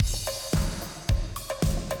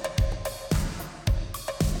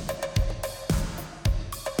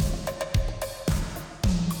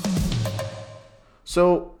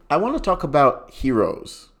So I want to talk about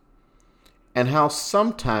heroes and how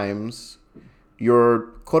sometimes your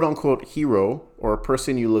quote unquote hero or a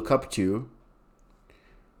person you look up to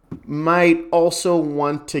might also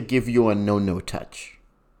want to give you a no touch.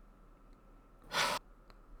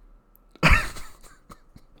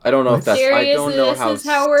 I don't know if that's. I don't know how this is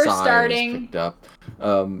how we're Psy was starting. picked up.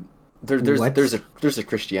 There's a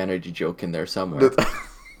Christianity joke in there somewhere.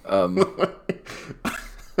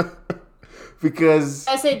 Because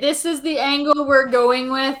I say this is the angle we're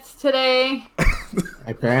going with today.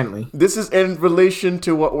 Apparently. this is in relation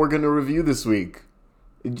to what we're going to review this week.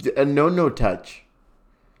 A no touch.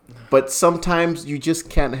 But sometimes you just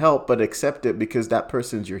can't help but accept it because that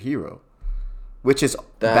person's your hero, which is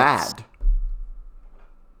bad.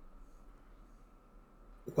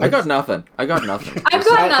 I got nothing. I've got nothing.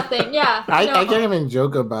 Yeah. I can't even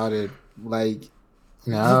joke about it. Like,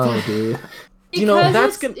 no, dude. You know,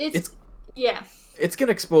 that's yeah. It's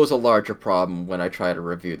gonna expose a larger problem when I try to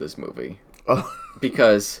review this movie, Oh,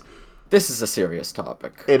 because this is a serious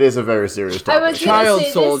topic. it is a very serious I topic. was Child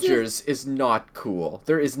say, soldiers is not cool.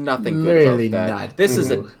 There is nothing good Really about that. not This is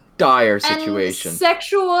a cool. dire And situation.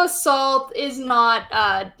 sexual assault is not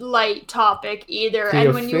a light topic either.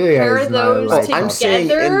 And when you Pedophilia pair is not a those light together, I'm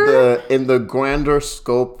saying in the grander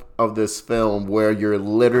scope of this film, where you're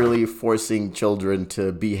literally forcing children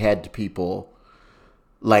to behead people,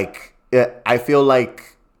 like I feel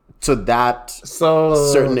like to that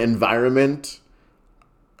certain environment,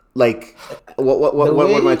 like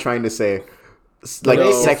what am I trying to say? Like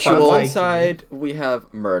So, sexual. On one side, we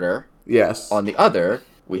have murder. Yes. On the other,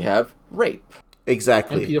 we have rape.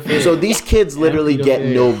 Exactly. And pedophilia. So these kids literally get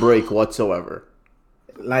pedophilia. no break whatsoever.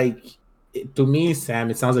 Like, to me, Sam,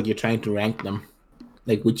 it sounds like you're trying to rank them.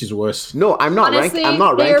 Like, which is worse? No, I'm not honestly, I'm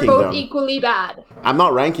not they are ranking both them. equally bad. I'm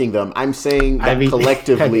not ranking them. I'm saying that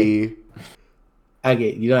collectively.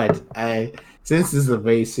 Okay, you know what? Since this is a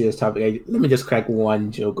very serious topic, let me just crack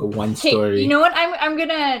one joke or one Hey, story. you know what? I'm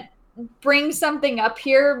gonna bring something up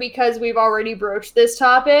here because we've already broached this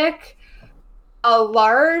topic. A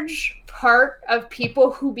large part of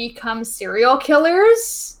people who become serial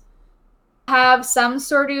killers have some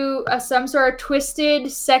sort of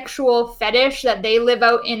twisted sexual fetish that they live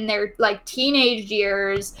out in their like teenage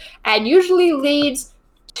years, and usually leads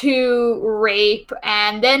to rape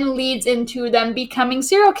and then leads into them becoming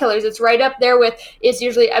serial killers. It's right up there with, it's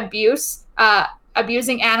usually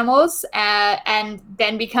abusing animals and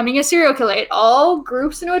then becoming a serial killer. It all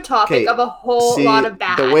groups into a topic of a whole lot of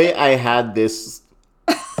bad. The way I had this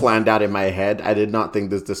planned out in my head, I did not think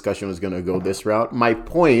this discussion was going to go this route. My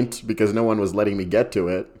point, because no one was letting me get to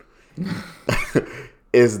it,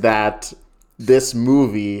 is that this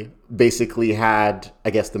movie basically had,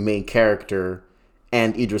 I guess, the main character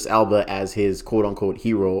and Idris Elba as his quote-unquote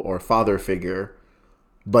hero or father figure.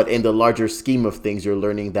 But in the larger scheme of things, you're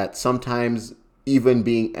learning that sometimes even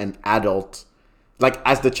being an adult, like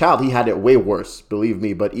as the child, he had it way worse, believe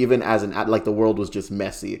me. But even as an like the world was just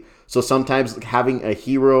messy. So sometimes having a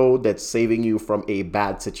hero that's saving you from a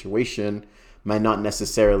bad situation might not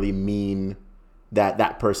necessarily mean that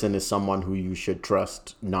that person is someone who you should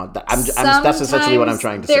trust. Not that that's essentially what I'm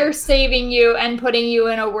trying to say. They're saving you and putting you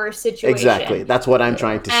in a worse situation. Exactly. That's what I'm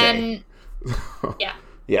trying to say. And yeah.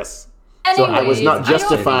 Yes. Anyways, So I was not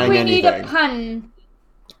justifying I don't think we anything. need a pun.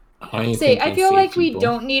 I I feel like we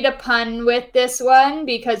don't need a pun with this one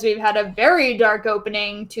because we've had a very dark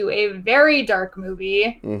opening to a very dark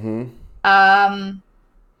movie. Mm-hmm.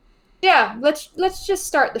 Yeah, let's just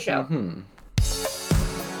start the show. Hmm.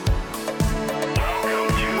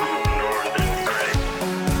 Welcome to Northern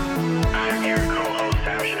Credits. I'm your co-host,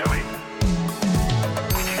 Sam Shinobi.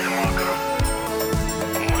 Please welcome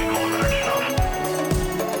Michael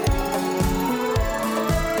Varchinov.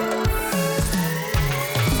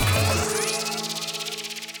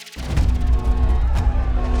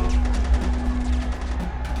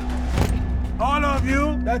 All of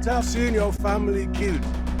you that have seen your family killed,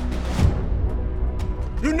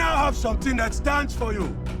 you now have something that stands for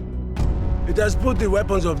you. It has put the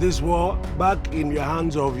weapons of this war back in your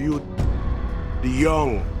hands of you, the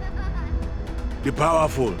young, the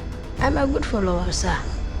powerful. I'm a good follower, sir.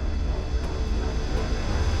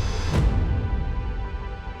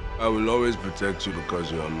 I will always protect you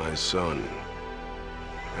because you are my son.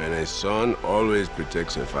 And a son always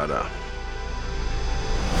protects a father.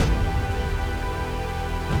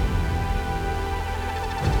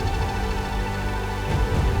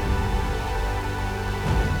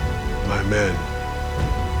 My men,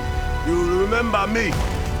 you will remember me.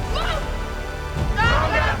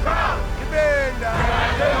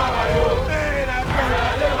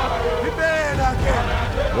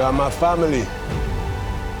 You are my family.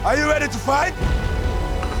 Are you ready to fight?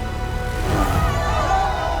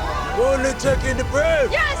 Only taking the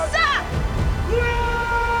brave. Yes, sir!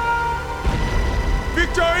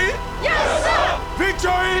 Victory! Yes, sir!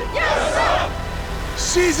 Victory! Yes, sir!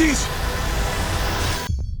 Seizes!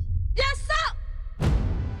 Yes, sir!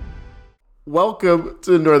 Welcome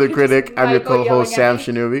to the Northern Critic. I'm your Michael co-host Sam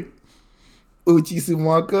yelling Shinobi. Uchi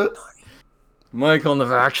Sumaka. Michael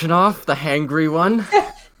Navakshinoff, the hangry one.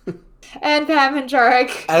 And Pam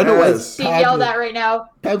Hancharik. I don't know why Yes. Being yelled at right now.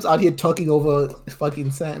 Pam's out here talking over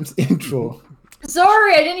fucking Sam's intro.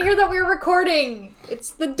 Sorry, I didn't hear that we were recording. It's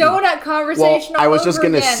the donut Well, conversation. I was all just over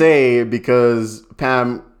gonna again. say, because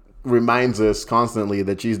Pam reminds us constantly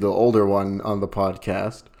that she's the older one on the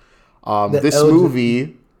podcast. This elder-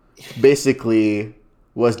 movie basically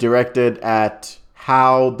was directed at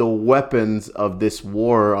how the weapons of this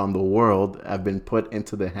war on the world have been put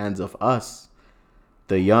into the hands of us,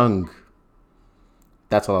 the young.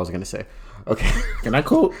 That's all I was gonna say. Okay, Can I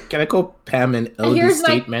call Pam an elder here's my-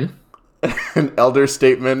 statement? an elder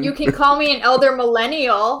statement. You can call me an elder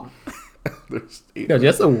millennial. Elder statement. No,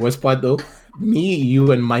 that's the worst part though. Me,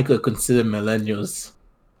 you, and Michael are considered millennials.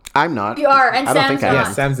 I'm not. You are, and I don't Sam's think I not.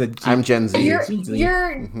 am. Sam's a I'm Gen Z. You're Gen Z.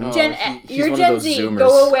 you're No, Gen he's you're one of Gen those Z. Zoomers.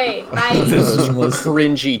 Go away. Bye.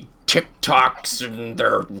 Cringy TikToks and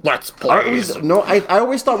their Let's Plays. No, I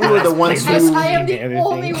always thought we were the ones I who. am the Everything.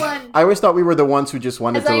 only one. I always thought we were the ones who just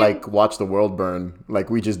wanted As to I am- like watch the world burn. Like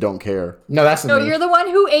we just don't care. No, that's No, me. you're the one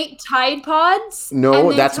who ate Tide Pods. No, and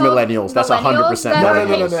then that's told millennials. That's millennials 100% that-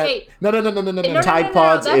 no, millennials. Hey, no, hey, no, no, no, no, no, no, No, no, no, Tide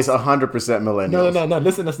Pods that's- is 100% millennials. no.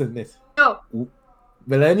 Listen, this. no.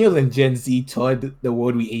 Millennials and Gen Z told the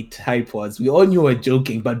world we ate Tide Pods. We all knew we were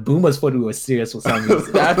joking, but boomers thought we were serious for some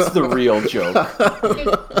reason. That's the real joke.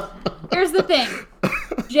 Here's the thing.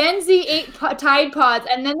 Gen Z ate Tide Pods,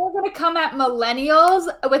 and then they're gonna come at millennials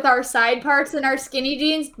with our side parts and our skinny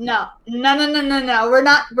jeans. No. We're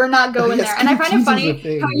not going Yeah, there. And I find it skinny jeans funny is a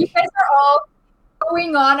thing. how you guys are all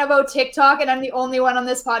going on about TikTok, and I'm the only one on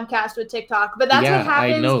this podcast with TikTok. But that's Yeah, what I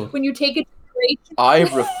happens know. when you take it. I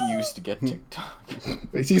refuse to get TikTok.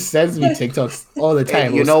 She sends me TikToks all the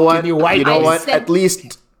time. You know what? You white You know I what? said- At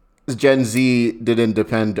least Gen Z didn't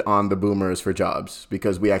depend on the boomers for jobs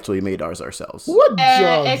because we actually made ours ourselves. What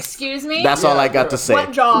jobs? Excuse me. That's all I got to say.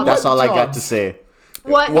 What job? That's all I got jobs? to say.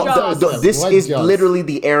 What Well, job? this What is jobs? literally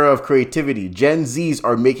the era of creativity. Gen Zs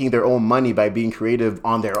are making their own money by being creative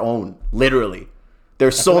on their own. Literally.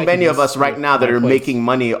 There's so like many you of us missed right now that my are point. making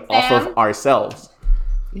money off Sam? of ourselves.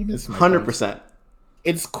 You missed my point. 100%.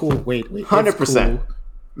 It's cool. Wait. It's 100%. cool.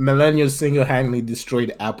 Millennials single-handedly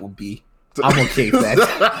destroyed Applebee. I'm okay with that.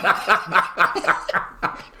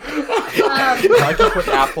 If I can put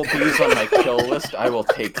Applebee's on my kill list, I will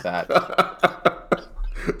take that.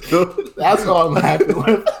 That's all I'm happy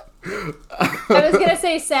with. I was gonna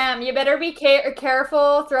say, Sam, you better be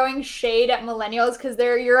careful throwing shade at millennials because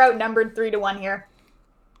you're outnumbered 3-1 here.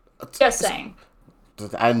 Just saying.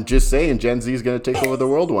 I'm just saying Gen Z is going to take over the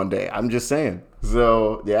world one day. I'm just saying.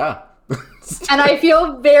 So, yeah. And I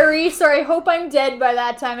feel very sorry. I hope I'm dead by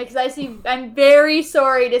that time because I'm very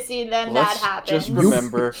sorry to see then Let's that happen. just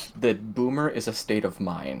remember that boomer is a state of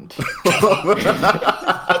mind.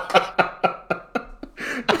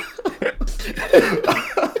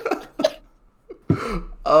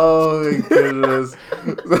 Oh, my goodness.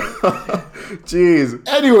 Jeez.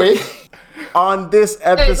 Anyway, On this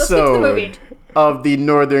let's get to the movie. episode of the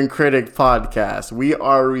Northern Critic podcast, we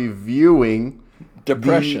are reviewing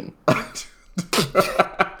Depression.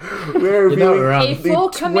 we're You're not reviewing wrong. A the full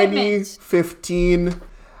commitment. 2015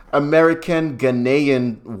 American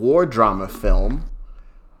Ghanaian war drama film,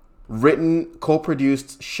 written,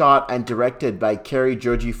 co-produced, shot, and directed by Kerry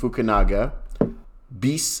Joji Fukunaga,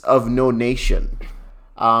 Beasts of No Nation.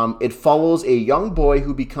 It follows a young boy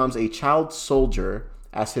who becomes a child soldier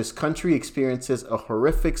as his country experiences a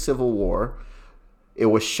horrific civil war. It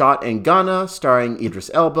was shot in Ghana, starring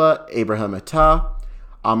Idris Elba, Abraham Attah,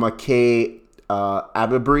 Amake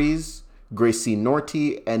Ababreeze, Gracie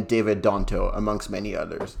Norty, and David Donto, amongst many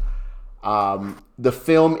others. The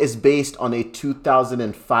film is based on a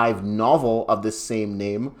 2005 novel of the same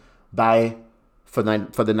name by, for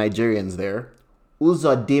the Nigerians there,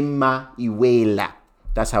 Uzodimma Iweala.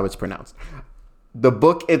 That's how it's pronounced. The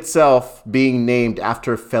book itself being named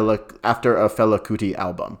after a Fela Kuti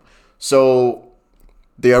album. So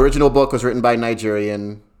the original book was written by a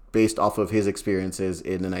Nigerian based off of his experiences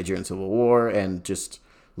in the Nigerian Civil War and just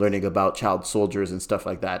learning about child soldiers and stuff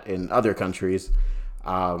like that in other countries.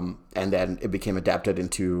 And then it became adapted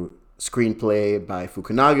into screenplay by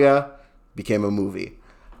Fukunaga, became a movie.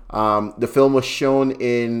 The film was shown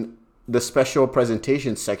in the special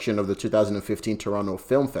presentation section of the 2015 Toronto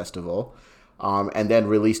Film Festival, and then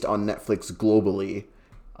released on Netflix globally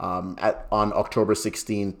on October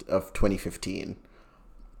 16th of 2015.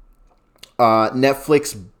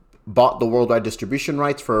 Netflix bought the worldwide distribution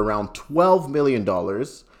rights for around $12 million,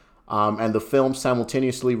 and the film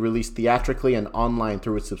simultaneously released theatrically and online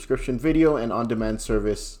through its subscription video and on-demand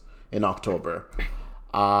service in October.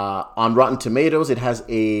 On Rotten Tomatoes, it has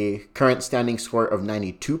a current standing score of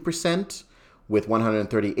 92% with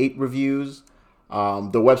 138 reviews.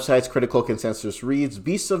 The website's critical consensus reads,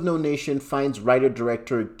 Beasts of No Nation finds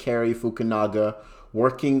writer-director Cary Fukunaga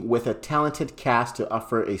working with a talented cast to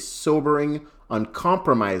offer a sobering,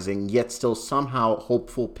 uncompromising, yet still somehow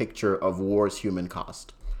hopeful picture of war's human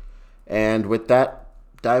cost. And with that,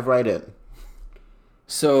 dive right in.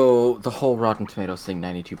 So, the whole Rotten Tomatoes thing,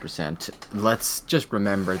 92%. Let's just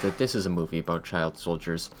remember that this is a movie about child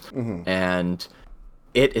soldiers, and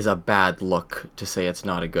it is a bad look to say it's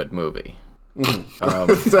not a good movie. Okay.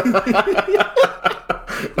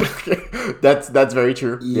 That's very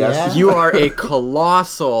true. Yes. You are a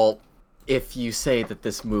colossal if you say that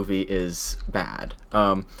this movie is bad.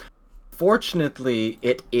 Fortunately,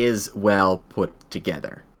 it is well put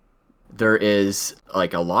together. There is,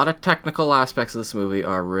 like, a lot of technical aspects of this movie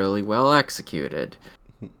are really well executed.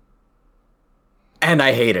 And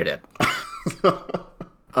I hated it.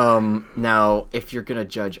 Now, if you're gonna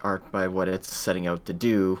judge art by what it's setting out to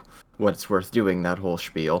do, what it's worth doing, that whole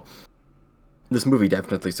spiel, this movie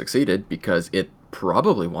definitely succeeded because it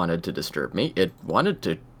probably wanted to disturb me. It wanted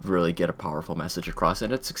to really get a powerful message across,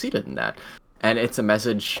 and it succeeded in that. And it's a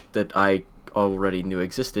message that I already knew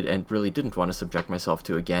existed and really didn't want to subject myself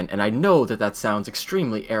to again. And I know that that sounds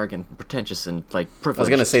extremely arrogant and pretentious and, like, privileged. I was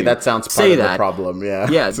going to say that sounds part of the problem, yeah.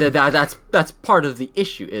 Yeah, that's part of the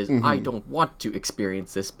issue is I don't want to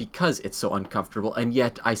experience this because it's so uncomfortable, and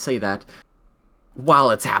yet I say that while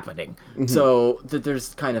it's happening. So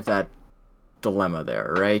there's kind of that dilemma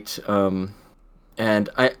there, right? And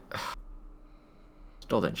I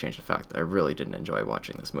still didn't change the fact that I really didn't enjoy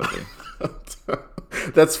watching this movie.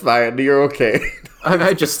 That's fine. You're okay.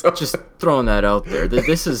 I just throwing that out there.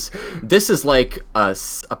 This is like a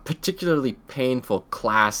particularly painful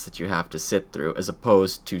class that you have to sit through, as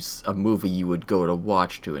opposed to a movie you would go to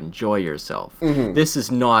watch to enjoy yourself. This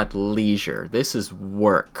is not leisure. This is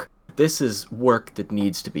work. This is work that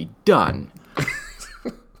needs to be done.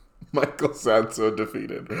 Michael sounds so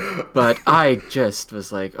defeated. But I just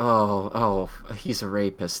was like, oh, he's a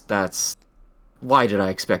rapist. Why did I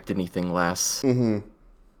expect anything less?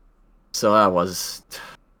 So that was...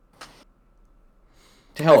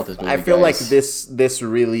 To hell with this movie, I feel guys. like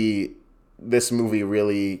this movie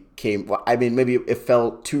really came... Well, I mean, maybe it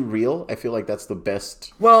felt too real. I feel like that's the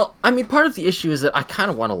best... Well, I mean, part of the issue is that I kind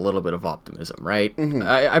of want a little bit of optimism, right?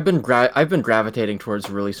 I've been gravitating towards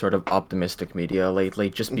really sort of optimistic media lately,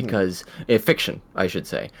 just because... fiction, I should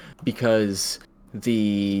say. Because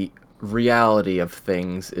the reality of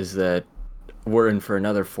things is that we're in for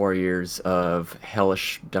another 4 years of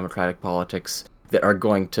hellish democratic politics that are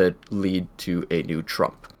going to lead to a new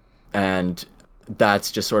Trump. And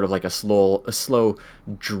that's just sort of like a slow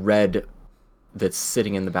dread that's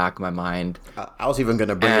sitting in the back of my mind. I was even going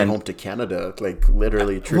to bring it home to Canada. Like,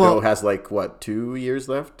 literally, Trudeau has, like, what, 2 years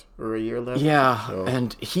left? Or a year left? Yeah, so.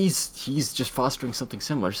 And he's just fostering something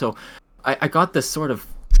similar. So I got this sort of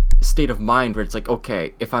state of mind where it's like,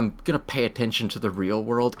 okay, if I'm going to pay attention to the real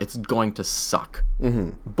world, it's going to suck.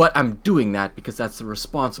 But I'm doing that because that's the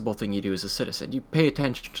responsible thing you do as a citizen. You pay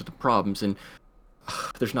attention to the problems, and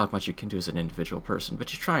there's not much you can do as an individual person,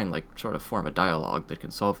 but you try and, like, sort of form a dialogue that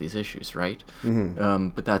can solve these issues, right?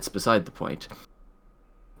 But that's beside the point.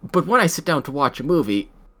 But when I sit down to watch a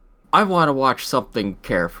movie, I want to watch something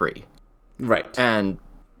carefree. Right. And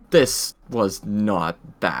this was not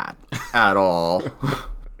that at all.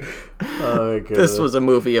 Oh, my God. This was a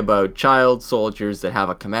movie about child soldiers that have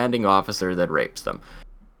a commanding officer that rapes them.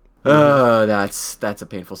 That's a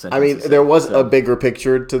painful sentence. I mean, there was a bigger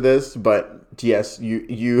picture to this, but yes, you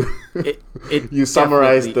you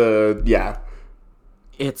summarized the... Yeah.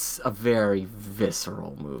 It's a very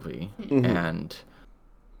visceral movie, and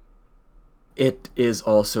it is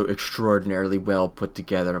also extraordinarily well put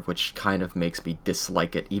together, which kind of makes me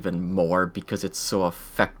dislike it even more because it's so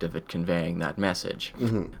effective at conveying that message,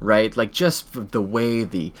 right? Like, just the way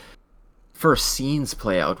the first scenes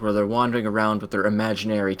play out, where they're wandering around with their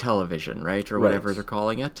imaginary television, right? Or whatever they're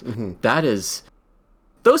calling it. That is...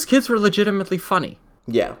 Those kids were legitimately funny.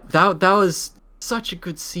 Yeah. That was such a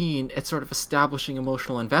good scene at sort of establishing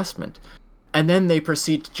emotional investment. And then they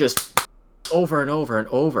proceed to just over and over and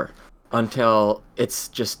over until it's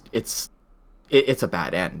it's a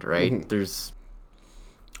bad end, right? Mm-hmm. There's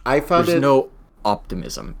I found there's it. no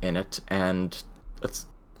optimism in it, and that's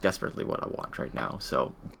desperately what I want right now.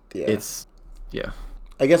 So Yeah. it's yeah.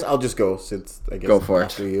 I guess I'll just go since I guess Go for it.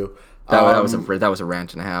 after you. That was a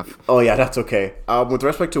rant and a half. Oh yeah, that's okay. With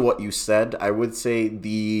respect to what you said, I would say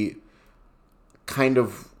the kind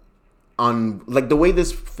of like the way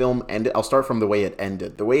this film ended. I'll start from the way it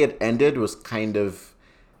ended. The way it ended was kind of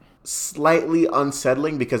slightly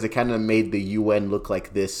unsettling because it kind of made the UN look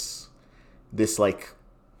like this like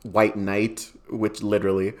white knight, which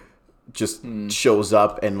literally just shows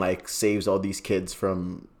up and like saves all these kids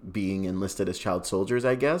from being enlisted as child soldiers,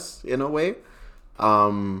 I guess, in a way.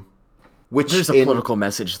 Which There's a political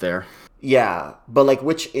message there. yeah, but like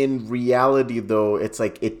which in reality though, it's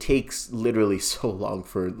like it takes literally so long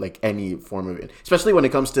for like any form of it, especially when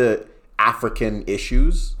it comes to African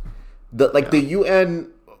issues. The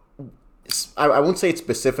UN, I won't say it's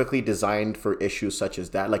specifically designed for issues such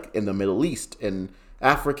as that, like in the Middle East and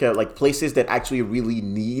Africa, like places that actually really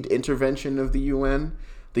need intervention of the UN.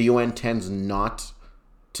 The UN tends not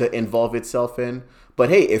to involve itself in. But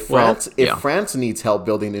hey, if France needs help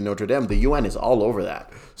building the Notre Dame, the UN is all over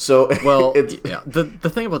that. So Well, it's the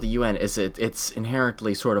thing about the UN is it's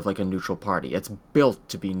inherently sort of like a neutral party. It's built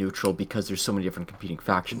to be neutral because there's so many different competing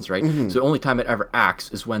factions, right? Mm-hmm. So the only time it ever acts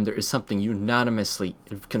is when there is something unanimously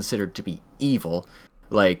considered to be evil,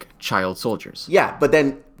 like child soldiers. yeah, but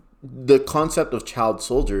then the concept of child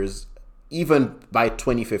soldiers, even by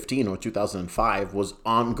 2015 or 2005, was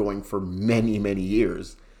ongoing for many, many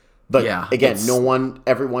years. But Yeah, again, it's-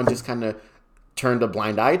 everyone just kind of turned a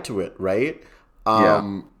blind eye to it, right?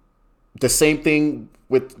 Yeah. The same thing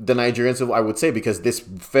with the Nigerian Civil, I would say, because this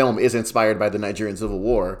film is inspired by the Nigerian Civil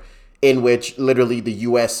War, in which literally the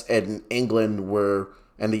U.S. and England were,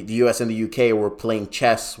 and the U.S. and the U.K. were playing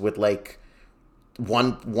chess with like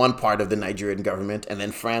one part of the Nigerian government, and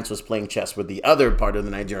then France was playing chess with the other part of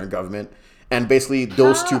the Nigerian government, and basically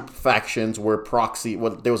those two factions were proxy.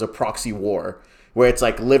 Well, there was a proxy war where it's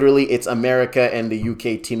like literally it's America and the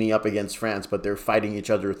UK teaming up against France, but they're fighting each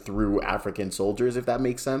other through African soldiers, if that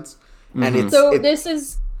makes sense. And it's So this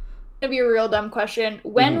is gonna be a real dumb question.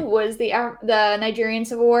 When was the Nigerian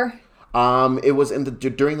Civil War? it was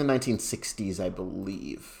during the 1960s, I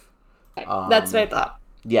believe. That's what I thought.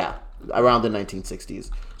 Yeah, around the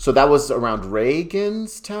 1960s. So that was around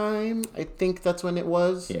Reagan's time. I think that's when it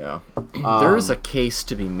was. Yeah. There is a case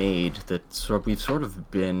to be made that we've sort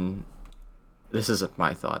of been. This isn't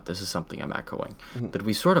my thought. This is something I'm echoing. That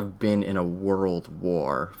we've sort of been in a world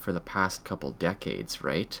war for the past couple decades,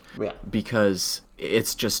 right? Yeah. Because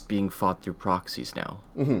it's just being fought through proxies now.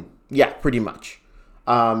 Yeah, pretty much.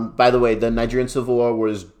 By the way, the Nigerian Civil War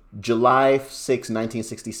was July 6,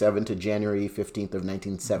 1967 to January 15th of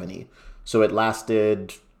 1970. So it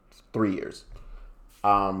lasted 3 years.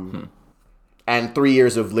 And 3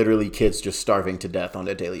 years of literally kids just starving to death on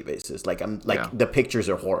a daily basis. The pictures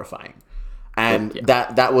are horrifying. And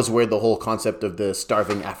that was where the whole concept of the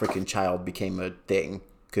starving African child became a thing,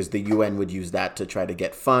 because the UN would use that to try to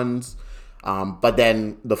get funds. But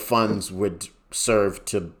then the funds would serve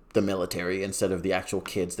to the military instead of the actual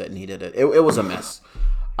kids that needed it. It was a mess.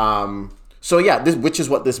 So yeah, which is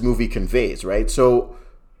what this movie conveys, right? So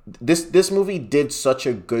this movie did such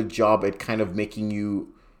a good job at kind of making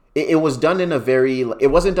you. It was done in a very.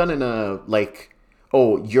 It wasn't done in a like,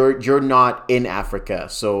 oh, you're not in Africa,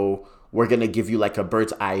 so we're gonna give you like a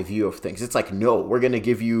bird's eye view of things. It's like, no, we're gonna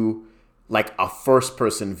give you like a first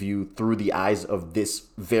person view through the eyes of this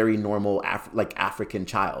very normal African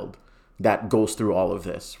child that goes through all of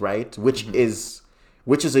this, right? Which is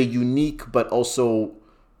a unique but also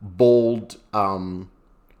bold I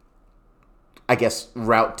guess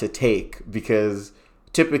route to take, because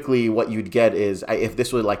typically what you'd get is, if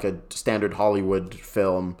this were like a standard Hollywood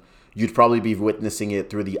film, you'd probably be witnessing it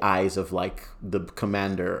through the eyes of like the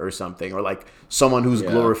commander or something, or like someone who's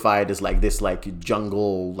glorified as like this like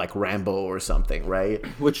jungle like Rambo or something, right?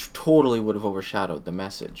 Which totally would have overshadowed the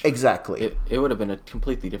message. Exactly. It would have been a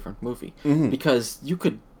completely different movie. Because you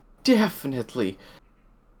could definitely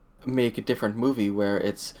make a different movie where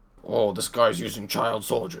it's, oh, this guy's using child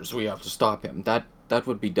soldiers, we have to stop him. That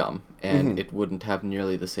would be dumb, and it wouldn't have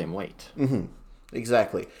nearly the same weight.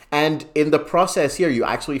 Exactly. And in the process here, you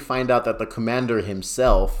actually find out that the commander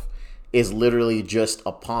himself is literally just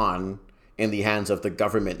a pawn in the hands of the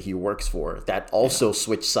government he works for, that also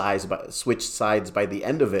switched sides by the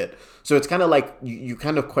end of it. So it's kind of like you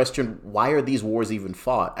kind of question, why are these wars even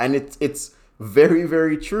fought? And it's very,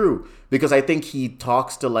 very true, because I think he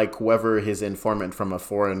talks to like whoever his informant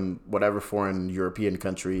from whatever foreign European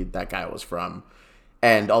country that guy was from.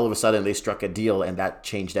 and all of a sudden they struck a deal, and that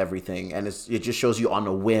changed everything. And it just shows you on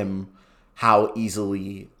a whim how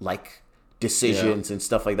easily like decisions and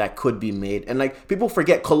stuff like that could be made. And like people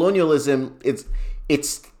forget colonialism. It's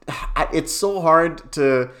so hard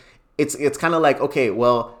to. It's kind of like, okay,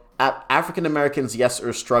 well, African Americans, yes,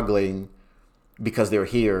 are struggling because they're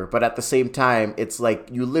here, but at the same time, it's like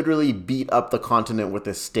you literally beat up the continent with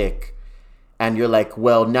a stick, and you're like,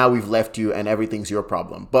 well, now we've left you, and everything's your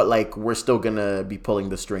problem. But like, we're still gonna be pulling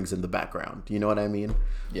the strings in the background. You know what I mean?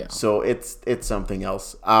 Yeah. So it's something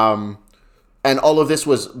else. And all of this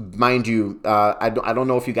was, mind you, I don't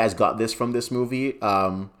know if you guys got this from this movie,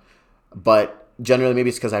 but generally maybe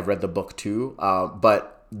it's because I've read the book too.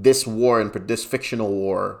 But this war and this fictional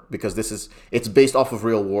war, because it's based off of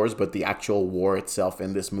real wars, but the actual war itself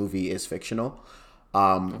in this movie is fictional.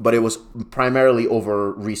 But it was primarily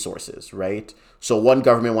over resources, right? So one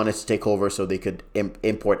government wanted to take over so they could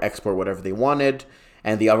import, export whatever they wanted.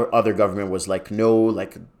 And the other government was like, no,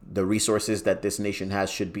 like the resources that this nation has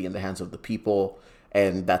should be in the hands of the people.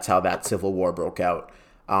 And that's how that civil war broke out.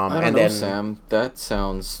 I don't know, Sam. That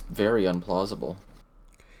sounds very unplausible.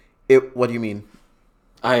 What do you mean?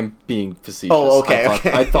 I'm being facetious. Oh, okay.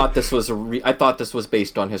 I thought this was I thought this was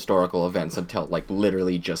based on historical events until like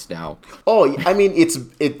literally just now. Oh, I mean,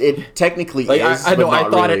 it technically like, is. I know. But I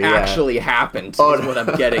not thought really, it actually happened. Oh, is what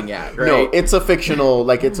I'm getting at. Right? No, it's a fictional.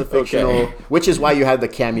 Okay. Which is why you had the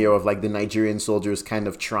cameo of like the Nigerian soldiers kind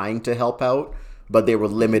of trying to help out, but they were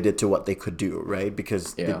limited to what they could do, right?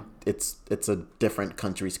 Because it's a different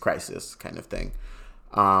country's crisis kind of thing.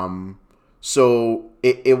 So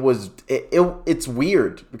it's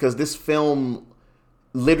weird because this film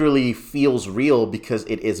literally feels real because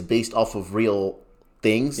it is based off of real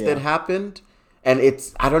things that happened, and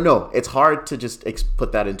I don't know, it's hard to just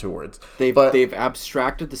put that into words. They've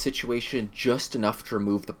abstracted the situation just enough to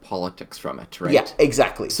remove the politics from it, right? Yeah,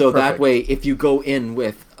 exactly. So Perfect. that way, if you go in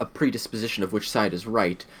with a predisposition of which side is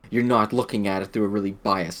right, you're not looking at it through a really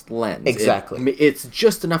biased lens. Exactly. It's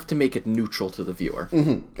just enough to make it neutral to the viewer.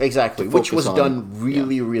 Mm-hmm. Exactly, which was done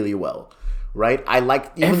really, really well. Right? I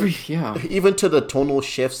like even to the tonal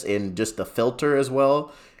shifts in just the filter as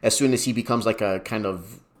well. As soon as he becomes like a kind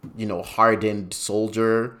of, hardened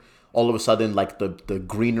soldier, all of a sudden like the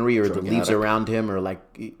greenery or the leaves around him are like,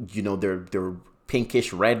 they're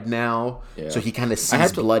pinkish red now. Yeah. So he kind of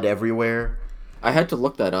sees blood everywhere. I had to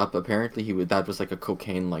look that up. Apparently that was like a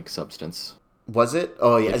cocaine-like substance. Was it?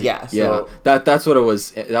 Oh yeah, yeah. So, that's what it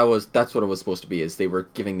was. That's what it was supposed to be. Is they were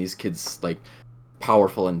giving these kids like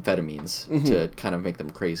powerful amphetamines to kind of make them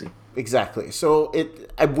crazy. Exactly. So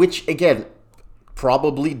which again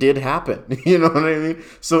probably did happen. You know what I mean?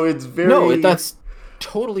 So it's very that's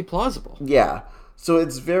totally plausible. Yeah. So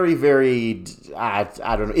it's very, very. I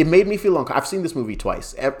don't know. It made me feel uncomfortable. I've seen this movie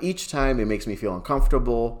twice. Each time it makes me feel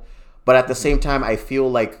uncomfortable, but at the same time I feel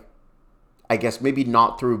like, I guess maybe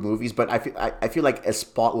not through movies, but I feel like a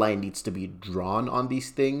spotlight needs to be drawn on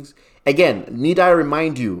these things. Again, need I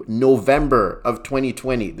remind you, November of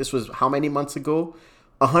 2020. This was how many months ago?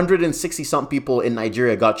 160-something people in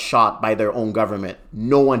Nigeria got shot by their own government.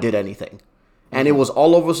 No one did anything. And it was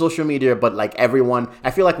all over social media, but like everyone,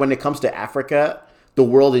 I feel like when it comes to Africa, the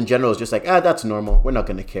world in general is just like, that's normal. We're not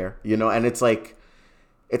going to care, And it's like,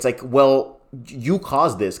 well, you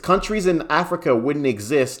caused this. Countries in Africa wouldn't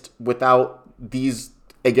exist without these,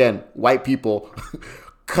 again, white people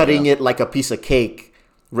cutting it like a piece of cake,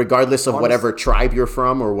 regardless of whatever tribe you're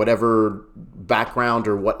from or whatever background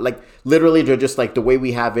or what. Like, literally, they're just like the way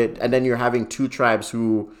we have it. And then you're having two tribes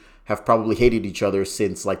who have probably hated each other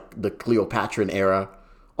since like the Cleopatran era,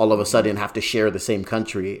 all of a sudden have to share the same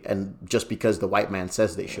country, and just because the white man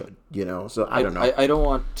says they should, So I don't know. I don't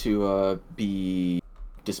want to be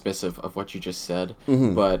dismissive of what you just said,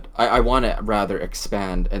 but I want to rather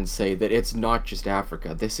expand and say that it's not just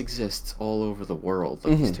Africa. This exists all over the world,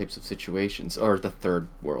 like these types of situations, or the third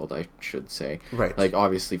world, I should say. Right. Like,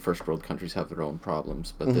 obviously, first world countries have their own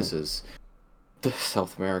problems, but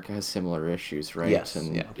South America has similar issues, right? Yes.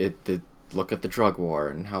 And look at the drug war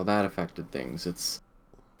and how that affected things.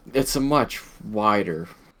 It's a much wider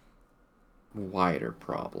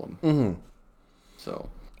problem. So.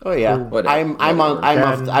 Oh yeah, Whatever.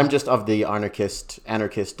 I'm just of the anarchist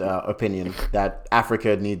opinion that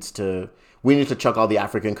we need to chuck all the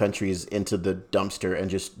African countries into the dumpster and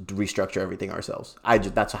just restructure everything ourselves.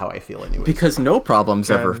 That's how I feel anyway. Because no problems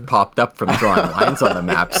ever popped up from drawing lines on the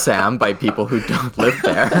map, Sam, by people who don't live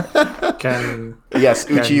there. Yes,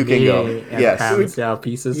 Uchi, you can go. Yes, our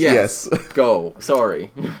pieces. Yes. Go. Sorry.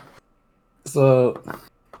 So,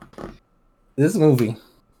 this movie,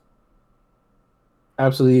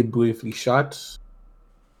 absolutely beautifully shot.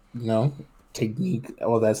 technique,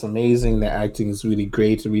 all that's amazing. The acting is really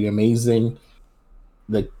great, really amazing.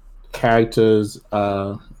 The characters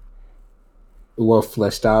were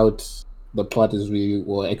fleshed out. The plot is really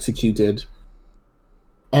well executed.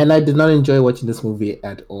 And I did not enjoy watching this movie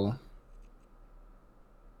at all.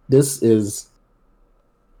 There's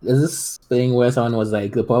this thing where someone was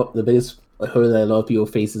like, the biggest hurdle that a lot of people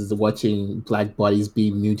face is watching black bodies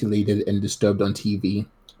being mutilated and disturbed on TV,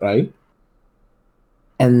 right?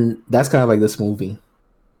 And that's kind of like this movie.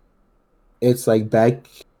 It's like back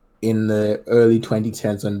in the early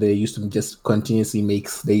 2010s when they used to just continuously make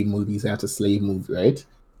slave movies after slave movie, right?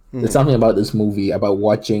 There's something about this movie about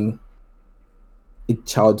watching a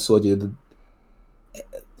child soldier.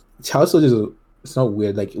 Child soldiers, it's not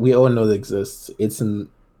weird. Like, we all know it exists. It's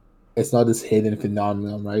not this hidden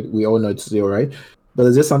phenomenon, right? We all know it's real, right? But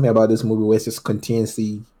there's just something about this movie where it's just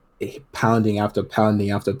continuously pounding after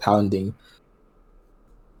pounding after pounding.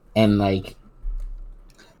 And like,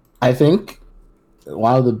 I think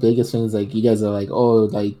one of the biggest things, like, you guys are like, oh,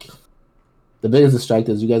 like, the biggest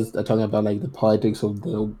distractors, you guys are talking about like the politics of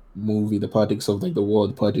the movie, the politics of like the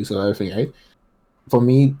world, the politics of everything, right? For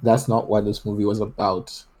me, that's not what this movie was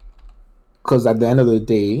about. Because at the end of the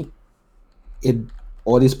day,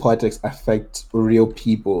 all these politics affect real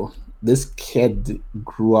people. This kid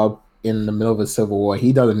grew up in the middle of a civil war.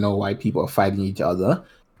 He doesn't know why people are fighting each other.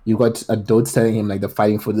 You got adults telling him like they're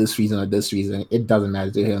fighting for this reason or this reason. It doesn't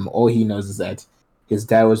matter to him. All he knows is that his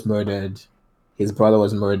dad was murdered, his brother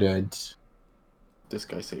was murdered. This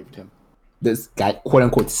guy saved him. This guy, quote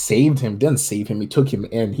unquote, saved him. Didn't save him. He took him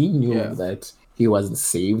in. He knew that he wasn't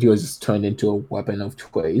saved. He was just turned into a weapon of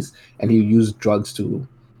choice, and he used drugs to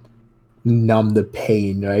numb the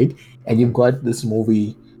pain, right? And you've got this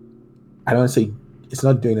movie. I don't say it's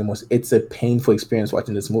not doing the most. It's a painful experience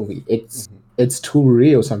watching this movie. It's too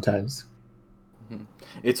real sometimes.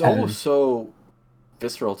 It's almost so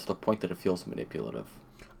visceral to the point that it feels manipulative.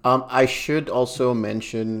 I should also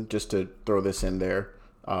mention, just to throw this in there,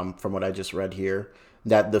 from what I just read here,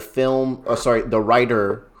 that the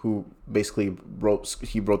writer who basically wrote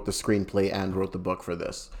the screenplay and wrote the book for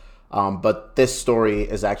this. But this story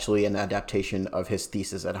is actually an adaptation of his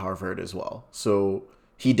thesis at Harvard as well. So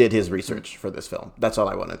he did his research for this film. That's all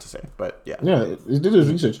I wanted to say. But yeah. Yeah, he did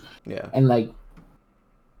his research. Yeah. And like,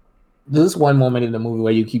 there's one moment in the movie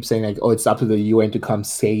where you keep saying like, oh, it's up to the UN to come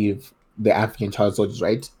save the African child soldiers,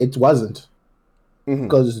 right? It wasn't.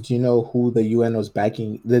 Because do you know who the UN was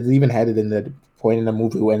backing? They even had it in the point in the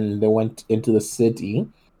movie when they went into the city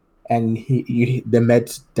and they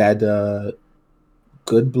met that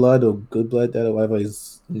Goodblood, or whatever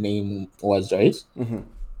his name was, right?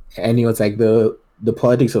 And he was like, the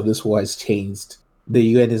politics of this war has changed. The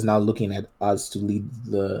UN is now looking at us to lead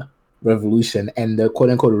the revolution, and the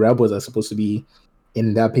quote unquote rebels are supposed to be,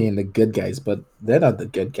 in their opinion, the good guys, but they're not the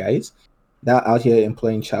good guys. They're out here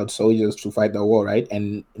employing child soldiers to fight the war, right?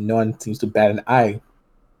 And no one seems to bat an eye.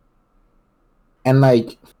 And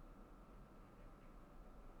like,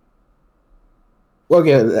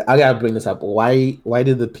 okay, I gotta bring this up. Why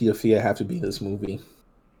did the pedophilia have to be in this movie?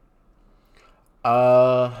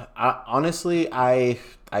 Honestly, I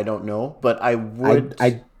don't know, but I would.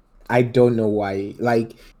 I don't know why.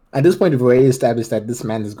 Like, at this point, we've already established that this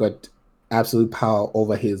man has got absolute power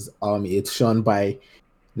over his army. It's shown by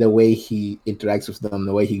the way he interacts with them,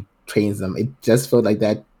 the way he trains them. It just felt like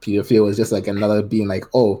that pedophilia was just like another being like,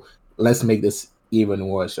 oh, let's make this even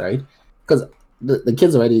worse, right? Because the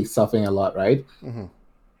kid's already suffering a lot, right?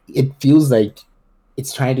 It feels like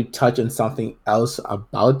it's trying to touch on something else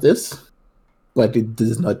about this, but it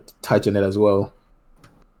does not touch on it as well.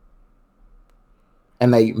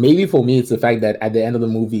 And like, maybe for me, it's the fact that at the end of the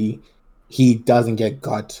movie, he doesn't get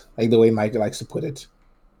got, like the way Michael likes to put it.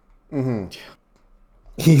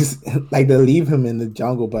 He's like, they leave him in the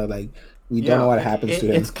jungle, but like, we don't know what happens to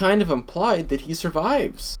him. It's kind of implied that he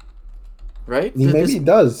survives, right? Maybe he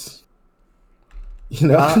does. You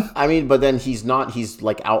know? I mean, but then he's not. He's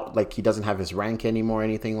like out. Like, he doesn't have his rank anymore, or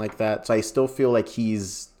anything like that. So I still feel like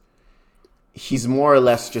he's more or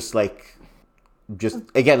less just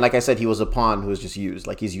again, like I said, he was a pawn who was just used.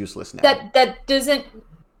 Like, he's useless now. That doesn't.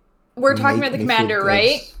 We're talking about the commander,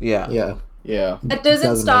 right? Yeah. That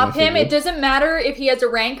doesn't stop him. It doesn't matter if he has a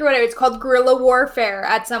rank or whatever. It's called guerrilla warfare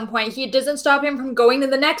at some point. It doesn't stop him from going to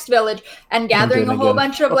the next village and gathering a whole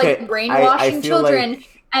bunch of like brainwashing children,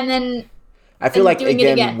 and then I feel like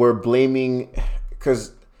again we're blaming,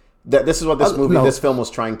 because this is what this film was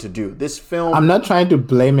trying to do. This film, I'm not trying to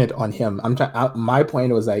blame it on him. My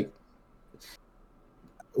point was like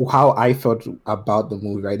how I felt about the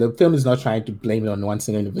movie, right? The film is not trying to blame it on one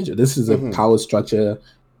single individual. This is a power structure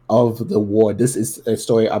of the war. This is a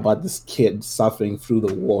story about this kid suffering through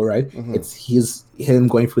the war, right? Mhm. It's him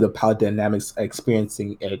going through the power dynamics,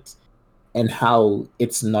 experiencing it, and how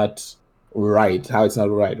it's not right.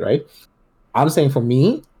 Right? I'm saying for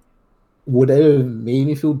me, would it have made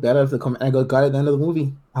me feel better if the command got at the end of the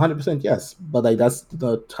movie? 100% yes. But like that's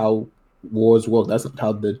not how wars work. That's not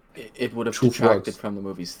how the It would have Truth detracted works. from the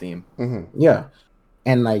movie's theme. yeah.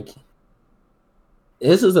 And like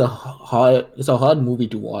this is a hard movie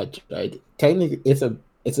to watch, right? Technically it's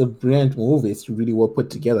a brilliant movie. It's really well put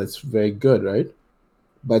together. It's very good, right?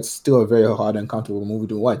 But it's still a very hard and uncomfortable movie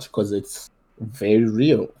to watch because it's very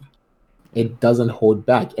real. It doesn't hold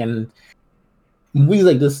back. And movies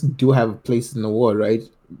like this do have a place in the world, right?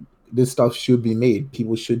 This stuff should be made.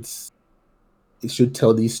 People should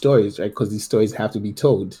tell these stories, right? Because these stories have to be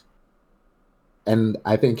told. And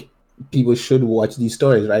I think people should watch these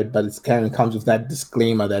stories, right? But it kind of comes with that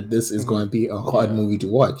disclaimer that this is going to be a hard movie to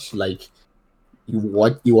watch. Like you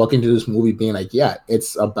walk into this movie being like, yeah,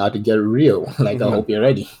 it's about to get real. Like I hope you're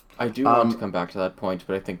ready. I do want to come back to that point,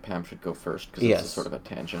 but I think Pam should go first because Yes. it's a sort of a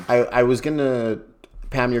tangent. I was gonna,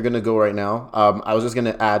 Pam, you're gonna go right now. I was just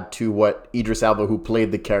gonna add to what Idris Elba, who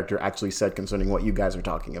played the character, actually said concerning what you guys are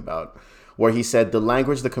talking about, where he said the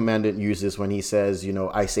language the commandant uses when he says,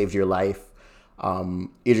 I saved your life.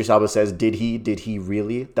 Idris Elba says, did he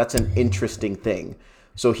really? That's an interesting thing.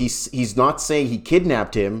 So he's not saying he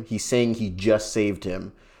kidnapped him. He's saying he just saved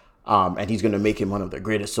him. And he's going to make him one of the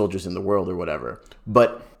greatest soldiers in the world or whatever.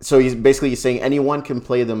 But so he's basically saying anyone can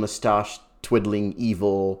play the mustache twiddling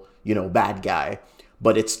evil, bad guy.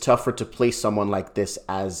 But it's tougher to play someone like this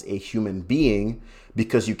as a human being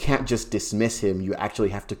because you can't just dismiss him. You actually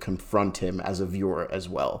have to confront him as a viewer as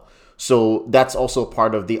well. So that's also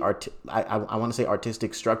part of the I want to say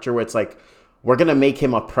artistic structure where it's like, we're going to make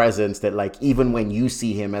him a presence that like, even when you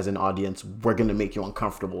see him as an audience, we're going to make you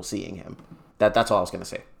uncomfortable seeing him. That's all I was going to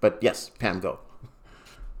say. But yes, Pam, go.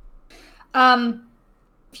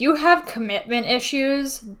 If you have commitment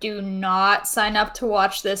issues, do not sign up to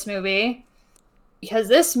watch this movie. Because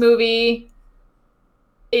this movie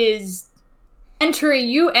is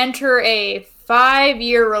you enter a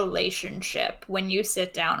 5-year relationship when you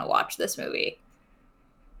sit down and watch this movie.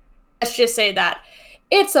 Let's just say that.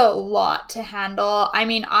 It's a lot to handle. I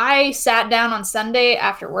mean, I sat down on Sunday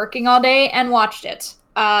after working all day and watched it.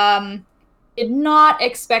 Did not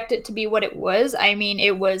expect it to be what it was. I mean,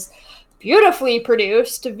 it was beautifully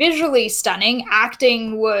produced, visually stunning.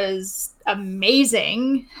 Acting was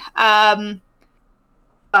amazing.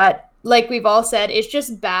 But like we've all said, it's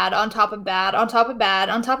just bad on top of bad, on top of bad,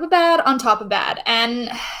 on top of bad, on top of bad. And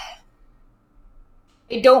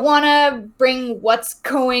I don't want to bring what's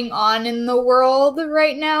going on in the world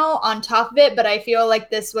right now on top of it, but I feel like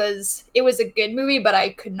it was a good movie, but I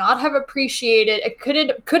could not have appreciated it.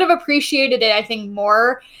 Could have appreciated it, I think,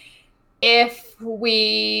 more if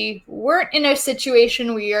we weren't in a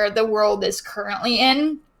situation where the world is currently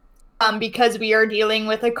in, because we are dealing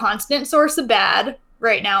with a constant source of bad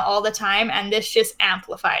right now all the time, and this just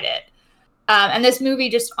amplified it. And this movie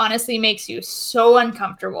just honestly makes you so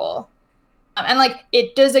uncomfortable. And like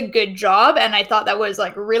it does a good job, and I thought that was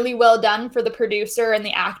like really well done for the producer and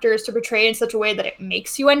the actors to portray in such a way that it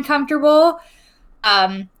makes you uncomfortable.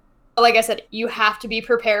 But like I said, you have to be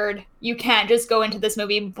prepared. You can't just go into this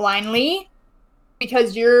movie blindly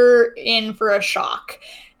because you're in for a shock.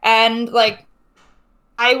 And like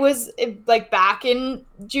I was like back in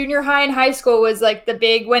junior high and high school was like the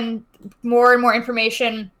big when more and more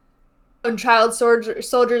information on child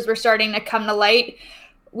soldiers were starting to come to light.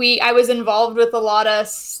 I was involved with a lot of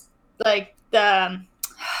like I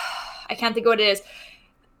can't think of what it is.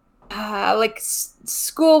 Like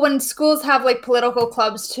when schools have like political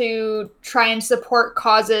clubs to try and support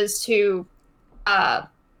causes to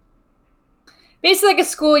basically like a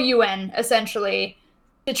school UN essentially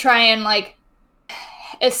to try and like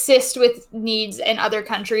assist with needs in other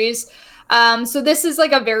countries. So this is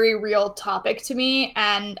like a very real topic to me.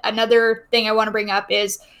 And another thing I want to bring up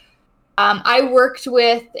is I worked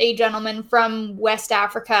with a gentleman from West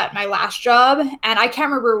Africa at my last job, and I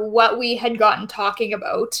can't remember what we had gotten talking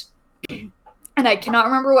about. And I cannot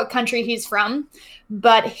remember what country he's from,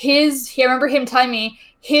 but I remember him telling me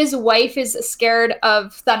his wife is scared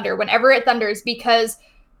of thunder whenever it thunders because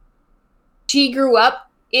she grew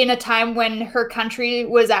up in a time when her country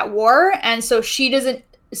was at war, and so she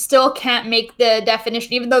still can't make the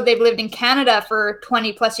definition, even though they've lived in Canada for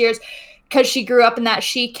 20 plus years, because she grew up in that,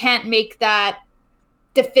 she can't make that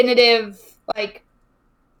definitive like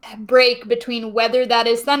break between whether that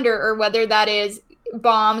is thunder or whether that is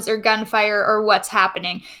bombs or gunfire or what's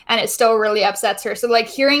happening, and it still really upsets her. So like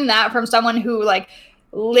hearing that from someone who like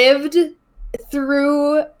lived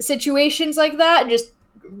through situations like that, just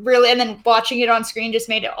really, and then watching it on screen just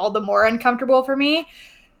made it all the more uncomfortable for me.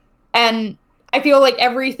 And I feel like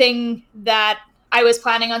everything that I was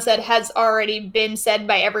planning on said has already been said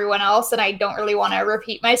by everyone else, and I don't really want to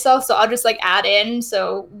repeat myself, so I'll just like add in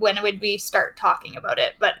so when would we start talking about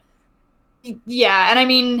it. But yeah, and I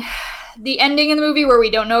mean the ending in the movie where we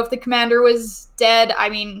don't know if the commander was dead, I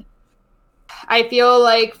mean, I feel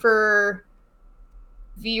like for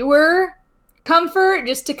viewer comfort,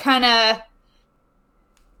 just to kind of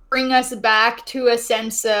bring us back to a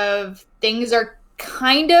sense of things are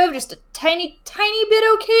kind of just a tiny bit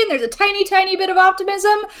okay, and there's a tiny bit of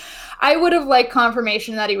optimism, I would have liked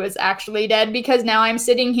confirmation that he was actually dead, because now I'm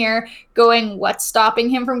sitting here going, what's stopping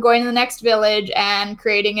him from going to the next village and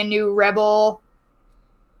creating a new rebel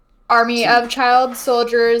army of child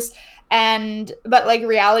soldiers? But like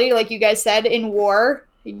reality, like you guys said, in war,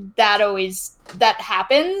 that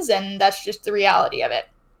happens, and that's just the reality of it.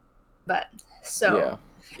 But so Yeah.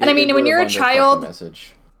 And I mean, when really you're a wanted to cut the child,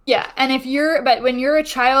 message. yeah, and when you're a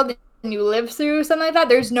child and you live through something like that,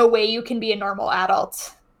 there's no way you can be a normal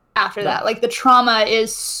adult after that. Like the trauma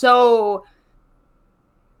is so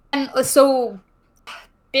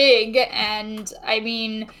big, and I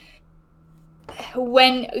mean,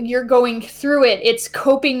 when you're going through it, it's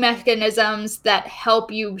coping mechanisms that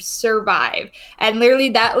help you survive. And literally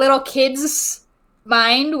that little kid's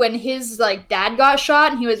mind, when his like dad got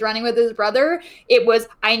shot and he was running with his brother, it was,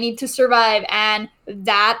 I need to survive. And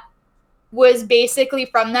that was basically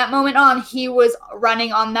from that moment on, he was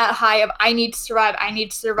running on that high of I need to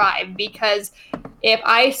survive, because if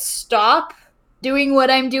I stop doing what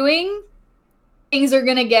I'm doing, things are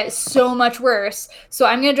gonna get so much worse. So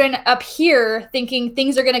I'm gonna join up here thinking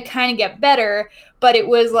things are gonna kind of get better, but it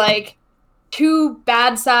was like two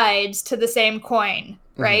bad sides to the same coin,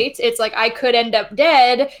 right? It's like I could end up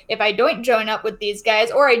dead if I don't join up with these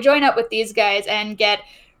guys, or I join up with these guys and get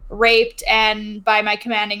raped and by my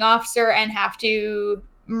commanding officer and have to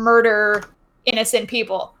murder innocent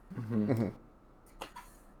people.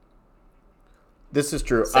 This is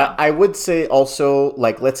true. So- I would say also,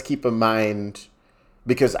 like, let's keep in mind,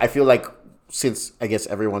 because I feel like since I guess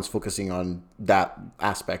everyone's focusing on that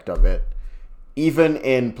aspect of it, even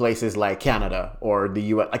in places like Canada or the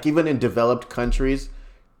US, like even in developed countries,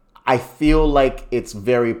 I feel like it's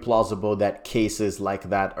very plausible that cases like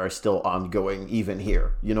that are still ongoing even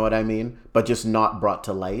here. You know what I mean? But just not brought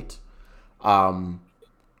to light.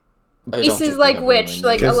 I don't Cases think like we have which? any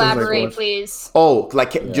Like Cases like elaborate, what? please. Oh,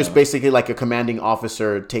 like just Yeah. basically like a commanding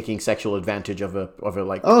officer taking sexual advantage of a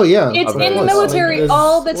like. Oh yeah, It's of in the course. military There's-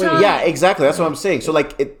 all the time. Yeah, exactly. That's what I'm saying. So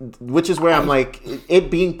like which is where I'm like, it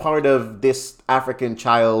being part of this African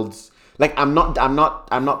child's, like I'm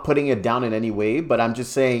not putting it down in any way, but I'm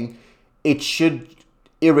just saying it should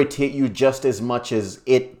irritate you just as much as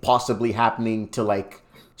it possibly happening to like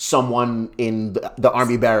someone in the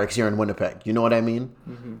army barracks here in Winnipeg. You know what I mean?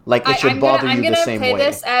 Like it should bother you the same play way.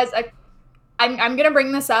 this as a. I'm gonna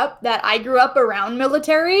bring this up that I grew up around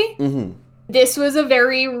military. Mm-hmm. This was a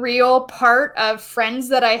very real part of friends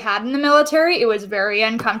that I had in the military. It was very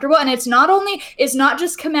uncomfortable, and it's not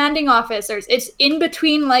just commanding officers. It's in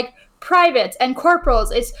between like privates and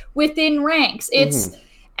corporals. It's within ranks. It's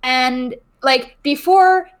and like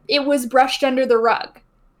before it was brushed under the rug.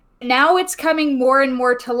 Now it's coming more and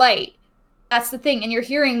more to light. That's the thing, and you're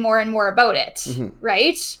hearing more and more about it,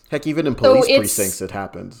 right? Heck, even in police it's- precincts, it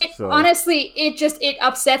happens. So. Honestly, it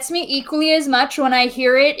upsets me equally as much when I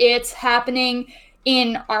hear it's happening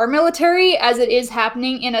in our military as it is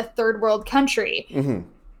happening in a third world country.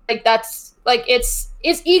 Like that's like it's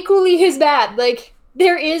equally as bad. Like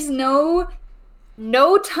there is no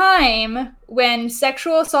time when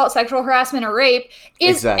sexual assault, sexual harassment, or rape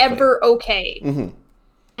is Exactly. ever okay.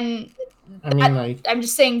 And I mean, like I'm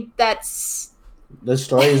just saying that's the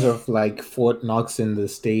stories of like Fort Knox in the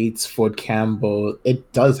States, Fort Campbell,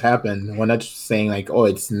 it does happen. We're not just saying like, oh,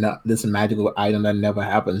 it's not this magical item that never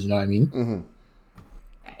happens. You know what I mean?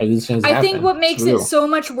 Like, these things I happen. think what It's makes real. it so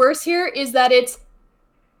much worse here is that it's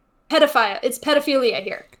pedophilia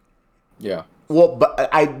here. Yeah. Well, but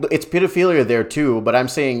it's pedophilia there too. But I'm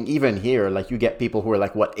saying even here, like you get people who are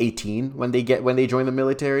like what 18 when they join the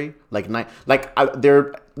military,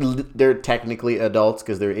 they're technically adults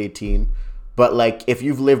because they're 18. But like if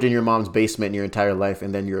you've lived in your mom's basement your entire life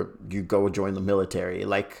and then you go join the military,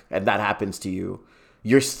 like and that happens to you,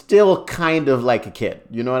 you're still kind of like a kid.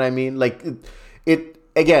 You know what I mean? Like it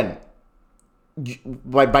again.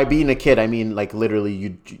 By being a kid, I mean like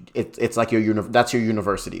literally it's like that's your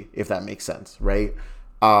university, if that makes sense, right?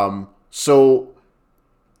 So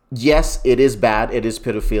yes, it is bad. It is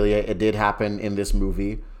pedophilia. It did happen in this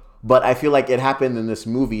movie. But I feel like it happened in this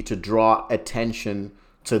movie to draw attention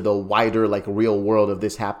to the wider, like, real world of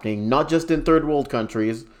this happening, not just in third world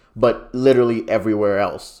countries, but literally everywhere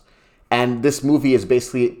else. And this movie is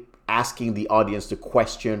basically asking the audience to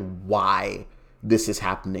question why this is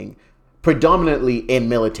happening, predominantly in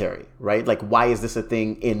military, right? Like, why is this a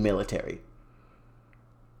thing in military?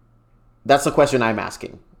 That's the question I'm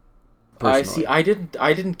asking. I Personally. see.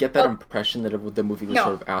 I didn't get that impression that the movie was No.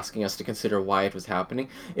 sort of asking us to consider why it was happening.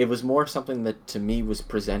 It was more something that to me was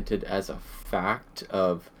presented as a fact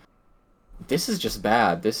of, this is just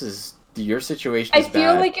bad. This is your situation. I Is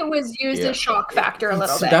feel bad. like it was used Yeah. as shock factor a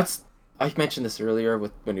little So bit. that's I mentioned this earlier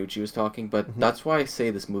with Benucci was talking, but Mm-hmm. that's why I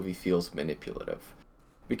say this movie feels manipulative,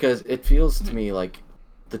 because it feels to me like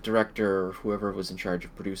the director or whoever was in charge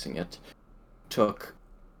of producing it took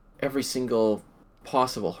every single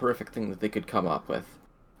possible horrific thing that they could come up with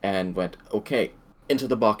and went, okay, into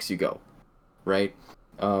the box you go, right?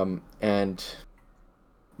 And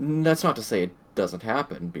that's not to say it doesn't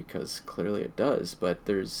happen, because clearly it does, but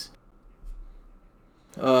there's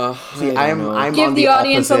See, I don't know. I'm Give on the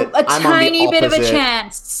audience a opposite- I'm on the tiny bit of a opposite-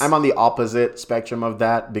 chance. I'm on the opposite spectrum of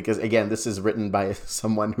that because, again, this is written by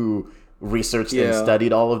someone who researched and Yeah.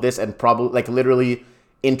 studied all of this and probably, like, literally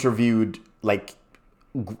interviewed like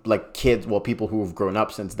kids, well, people who have grown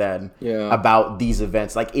up since then, Yeah. about these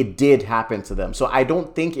events. Like, it did happen to them, so I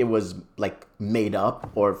don't think it was like made up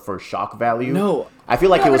or for shock value. No. I feel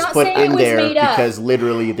like No, it we're was not put saying it in was there made up. because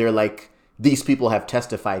literally they're like, these people have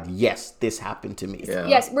testified, yes, this happened to me. Yeah.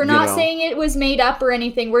 Yes, we're You not know? saying it was made up or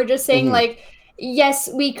anything. We're just saying, Mhm. like, yes,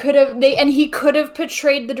 we could have, he could have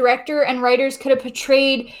portrayed, the director and writers could have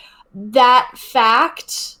portrayed that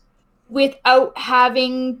fact without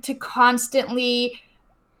having to constantly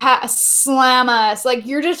slam us. Like,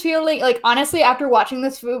 you're just feeling, like, honestly, after watching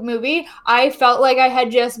this movie, I felt like I had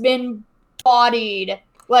just been bodied,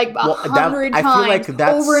 like, Well, 100 I feel times, like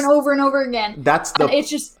that's- over and over and over again. That's the And it's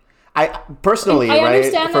just, I personally, I right?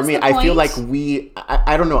 understand For that's me, the I feel point. like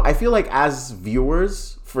I don't know. I feel like as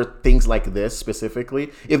viewers for things like this specifically,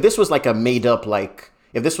 if this was like a made up, like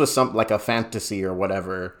if this was some like a fantasy or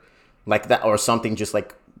whatever, like that, or something just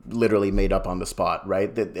like literally made up on the spot, right?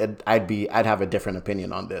 I'd have a different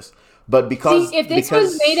opinion on this. But because see, if this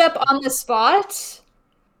was made up on the spot,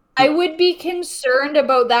 I would be concerned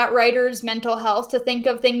about that writer's mental health to think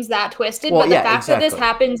of things that twisted. Well, but the yeah, fact that this exactly.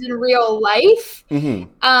 happens in real life,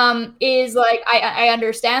 Mhm. is like, I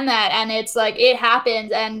understand that, and it's like, it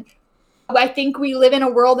happens, and I think we live in a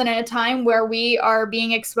world and in a time where we are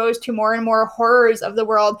being exposed to more and more horrors of the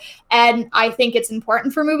world, and I think it's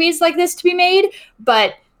important for movies like this to be made,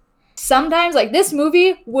 but sometimes, like, this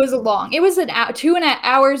movie was long. It was 2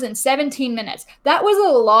 hours and 17 minutes. That was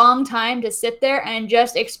a long time to sit there and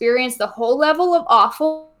just experience the whole level of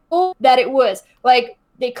awful that it was. Like,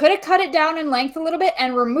 they could have cut it down in length a little bit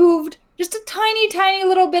and removed just a tiny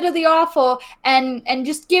little bit of the awful, and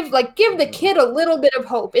just give the kid a little bit of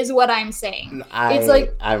hope, is what I'm saying. It's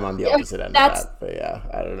like, I'm on the yeah, opposite end of that's- that. But yeah,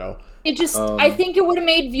 I don't know. it just, I think it would have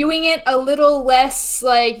made viewing it a little less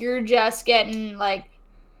like you're just getting, like,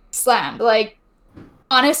 slammed. Like,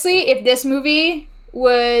 honestly, if this movie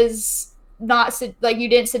was not like, you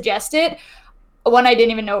didn't suggest it, one, I didn't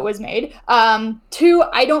even know it was made. Two,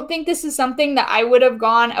 I don't think this is something that I would have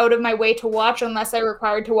gone out of my way to watch unless I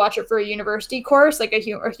required to watch it for a university course, like a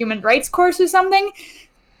human rights course or something.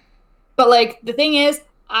 But, like, the thing is,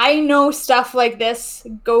 I know stuff like this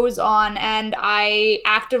goes on, and I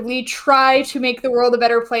actively try to make the world a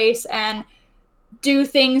better place and do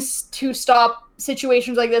things to stop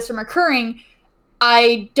situations like this from occurring.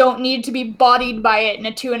 I don't need to be bodied by it in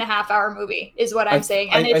a 2.5-hour movie, is what I'm saying.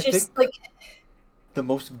 And it's just like, the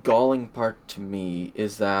most galling part to me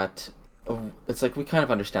is that it's like we kind of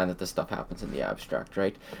understand that this stuff happens in the abstract,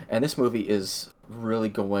 right? And this movie is really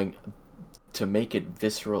going to make it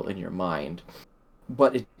visceral in your mind,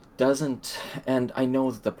 but it doesn't, and I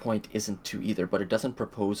know that the point isn't to either, but it doesn't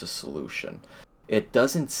propose a solution. It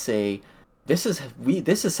doesn't say, this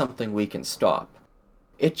is something we can stop.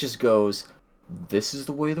 It just goes, this is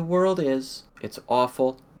the way the world is, it's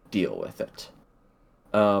awful, deal with it.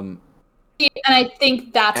 and I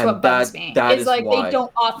think that's And what bugs me. that Is is like, why. they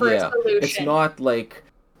don't offer Yeah, a solution. it's not like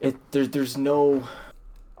there's no.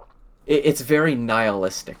 It's very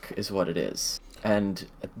nihilistic, is what it is, and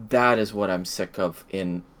that is what I'm sick of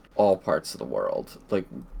in all parts of the world. Like,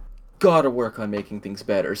 gotta work on making things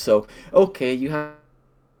better. So, okay, you have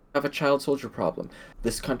a child soldier problem.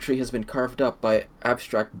 This country has been carved up by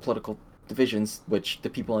abstract political divisions, which the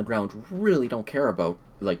people on the ground really don't care about,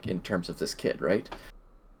 like, in terms of this kid, right?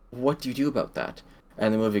 What do you do about that?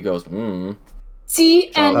 And the movie goes,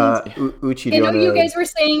 See, and Uchi, do I you know want you guys to were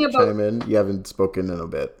saying about chime in? You haven't spoken in a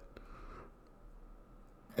bit.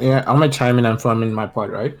 Yeah, I'm gonna chime in. I'm from in my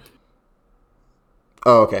part, right?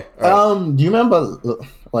 Oh, okay. All right. Do you remember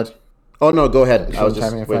what? Oh no, go ahead. Should I was I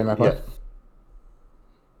just chime in wait. my Yeah. part?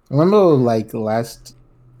 Remember, like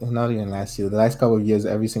not even last year, the last couple of years,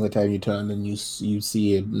 every single time you turn on the news, you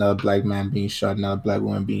see another black man being shot, another black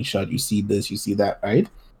woman being shot. You see this, you see that, right?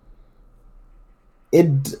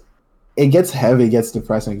 It it gets heavy, it gets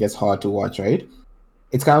depressing, it gets hard to watch, right?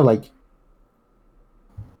 It's kind of like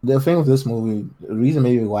the thing with this movie. The reason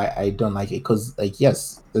maybe why I don't like it, because like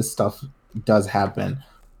yes, this stuff does happen.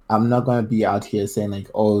 I'm not gonna be out here saying like,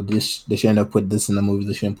 oh, this they shouldn't have put this in the movie,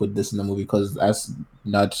 they shouldn't put this in the movie, because that's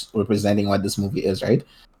not representing what this movie is, right?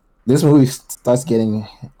 This movie starts getting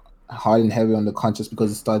hard and heavy on the conscience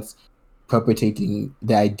because it starts perpetrating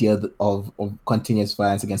the idea of continuous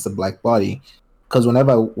violence against the black body. Because when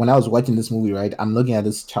I was watching this movie, right, I'm looking at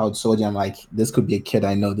this child soldier. I'm like, this could be a kid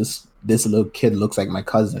I know. This little kid looks like my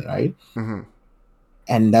cousin, right? Mm-hmm.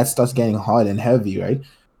 And that starts getting hard and heavy, right?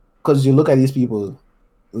 Because you look at these people,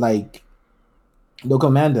 like the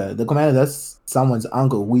commander, that's someone's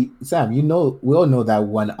uncle. Sam, we all know that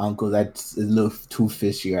one uncle that's a little too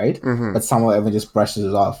fishy, right? Mm-hmm. But someone ever just brushes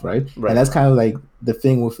it off, right? Right. And that's kind of like the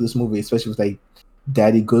thing with this movie, especially with like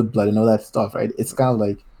Daddy Good Blood and all that stuff, right? It's kind of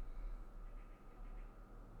like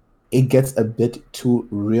it gets a bit too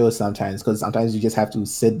real sometimes, because sometimes you just have to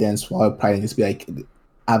sit there and swallow pride and just be like,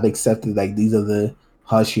 I've accepted like these are the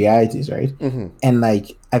harsh realities, right? Mm-hmm. And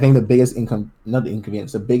like I think the biggest not the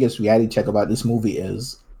inconvenience, the biggest reality check about this movie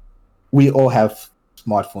is we all have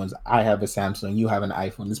smartphones. I have a Samsung, you have an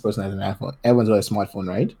iPhone, this person has an iPhone, everyone's got a smartphone,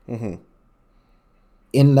 right? Mm-hmm.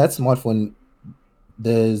 In that smartphone,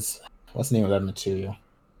 there's what's the name of that material?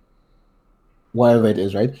 Whatever it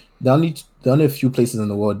is, right? There are only a few places in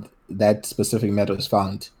the world that specific metal is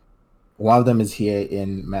found. One of them is here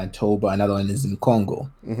in Manitoba, another one is in Congo.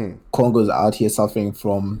 Mm-hmm. Congo is out here suffering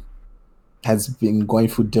from, has been going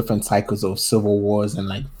through different cycles of civil wars and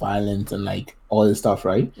like violence and like all this stuff,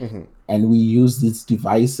 right? Mm-hmm. And we use these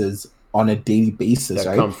devices on a daily basis,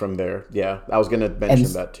 That right? come from there. Yeah, I was gonna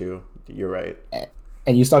mention that too. You're right.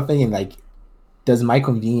 And you start thinking like, does my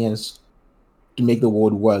convenience to make the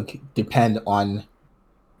world work depend on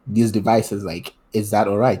these devices? Like, is that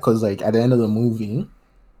all right? Because like at the end of the movie,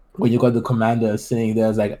 when you got the commander sitting there,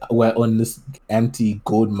 it's like, we're on this empty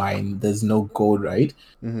gold mine, there's no gold, right?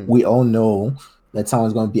 Mm-hmm. We all know that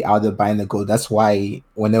someone's going to be out there buying the gold. That's why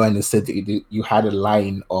when they were in the city, you had a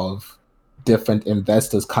line of different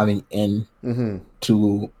investors coming in Mm-hmm.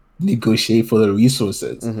 to negotiate for the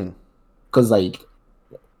resources. Mm-hmm. Because like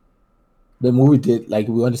the movie did, like,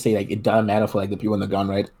 we want to say like it doesn't matter for like the people on the ground,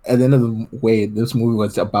 right? At the end of the way, this movie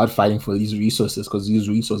was about fighting for these resources, because these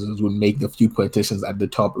resources would make the few politicians at the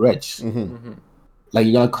top rich. Mm-hmm. Like,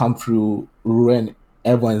 you're gonna come through, ruin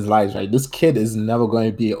everyone's lives, right? This kid is never going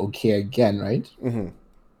to be okay again, right? Mm-hmm.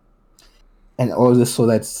 And all this so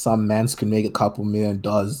that some mans can make a couple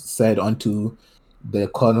 $1,000,000 said onto the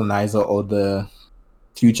colonizer or the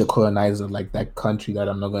future colonizer, like that country that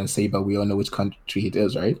I'm not going to say, but we all know which country it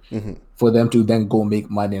is, right? Mm-hmm. For them to then go make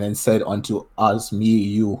money and then said onto us, me,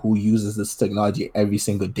 you, who uses this technology every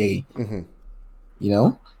single day, Mm-hmm. you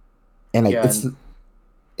know? And like, Yeah,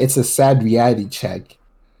 it's a sad reality check.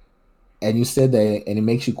 And you said that, and it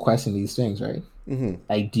makes you question these things, right? Mm-hmm.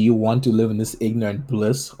 Like, do you want to live in this ignorant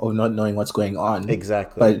bliss of not knowing what's going on?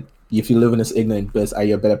 Exactly. But if you live in this ignorant bliss, are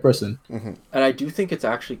you a better person? Mm-hmm. And I do think it's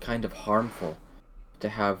actually kind of harmful to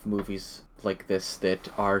have movies like this that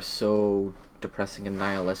are so depressing and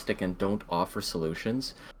nihilistic and don't offer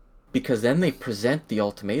solutions, because then they present the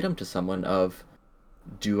ultimatum to someone of,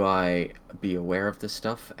 do I be aware of this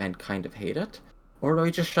stuff and kind of hate it, or do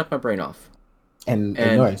I just shut my brain off? And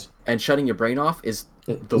ignore it. And shutting your brain off is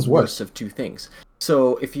the It's worst worse. of two things.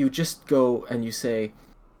 So if you just go and you say,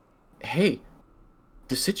 hey,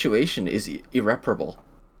 the situation is irreparable,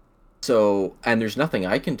 so, and there's nothing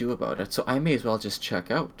I can do about it, so I may as well just check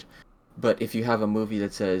out. But if you have a movie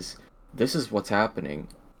that says, this is what's happening,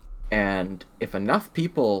 and if enough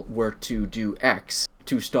people were to do X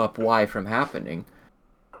to stop Y from happening,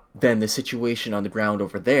 then the situation on the ground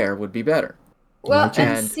over there would be better. well, and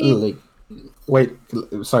And- see, Like, wait,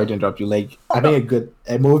 sorry to interrupt you. Like, I think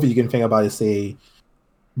a movie you can think about is, say,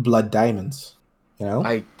 Blood Diamonds. You know,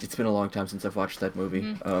 It's been a long time since I've watched that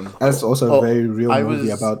movie. that's also Oh, a very real I movie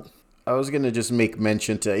was- about. I was gonna just make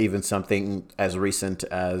mention to even something as recent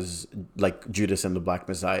as like Judas and the Black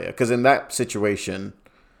Messiah, because in that situation,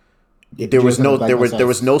 there was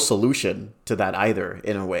no solution to that either.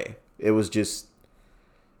 In a way, it was just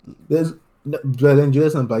There's No, but then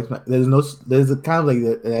Judas and Black, there's a kind of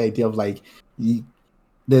like the idea of like,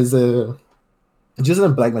 there's a Judas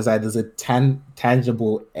and Black Messiah. There's a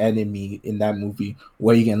tangible enemy in that movie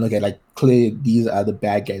where you can look at like clearly these are the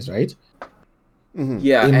bad guys, right?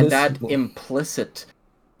 Yeah, In and this that mo- implicit,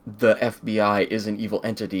 the FBI is an evil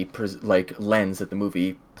entity, like lens that the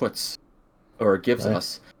movie puts or gives Right.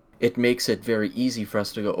 us, it makes it very easy for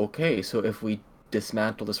us to go, okay, so if we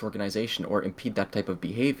dismantle this organization or impede that type of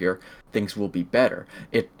behavior, things will be better.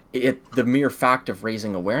 The mere fact of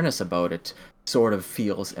raising awareness about it sort of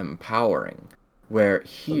feels empowering, where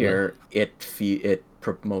here it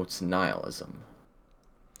promotes nihilism.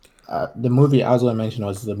 The movie I was going to mention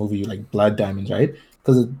was the movie like Blood Diamonds, right?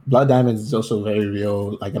 Because Blood Diamonds is also very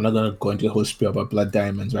real. Like I'm not going to go into the whole spiel about Blood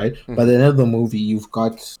Diamonds, right? But in another movie, you've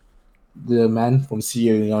got the man from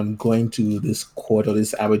Sierra Leone going to this court or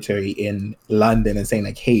this arbitrary in London and saying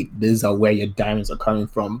like, "Hey, these are where your diamonds are coming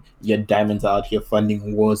from. Your diamonds are out here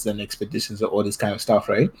funding wars and expeditions and all this kind of stuff,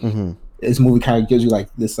 right?" This movie kind of gives you like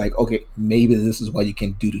this, like, okay, maybe this is what you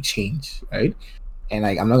can do to change, right? And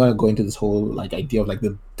like, I'm not gonna go into this whole like idea of like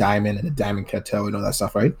the diamond and the diamond cartel and all that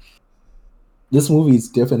stuff, right? This movie is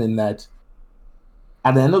different in that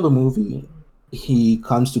at the end of the movie, he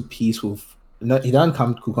comes to peace with. No, he doesn't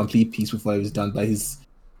come to complete peace with what he's done, but he's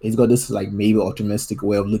got this like maybe optimistic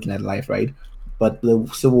way of looking at life, right? But the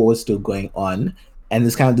Civil War is still going on, and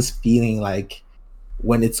there's kind of this feeling like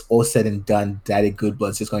when it's all said and done, that it good, but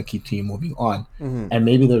it's just going to continue moving on. And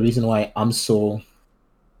maybe the reason why I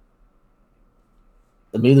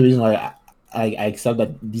accept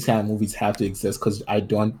that these kind of movies have to exist because I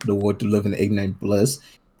don't want the world to live in ignorant bliss.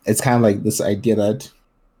 It's kind of like this idea that,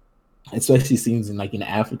 especially seems in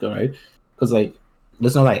Africa, right? Because like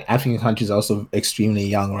there's no like African countries are also extremely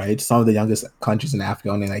young, right? Some of the youngest countries in Africa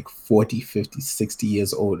are only like 40, 50, 60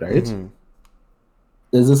 years old, right?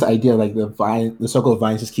 There's this idea like the circle of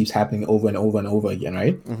violence just keeps happening over and over and over again,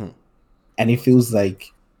 right? And it feels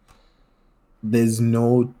like there's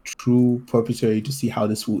no true perpetuity to see how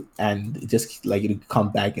this will end. It just like it'll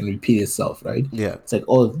come back and repeat itself, right? Yeah. It's like,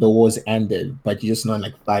 oh, the war's ended, but you just know in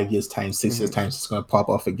like 5 years time, 6 years time, it's gonna pop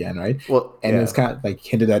off again, right? Well, And yeah. it's kind of like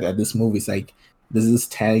hinted at this movie. It's like there's this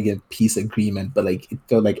tag peace agreement, but like it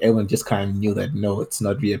felt like everyone just kind of knew that no, it's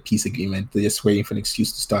not really a peace agreement. They're just waiting for an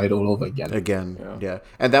excuse to start it all over again. Yeah.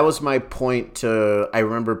 And that was my point to, I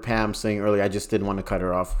remember Pam saying earlier, I just didn't want to cut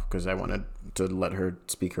her off because I wanted to let her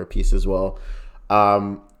speak her piece as well.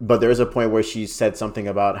 But there is a point where she said something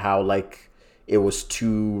about how like it was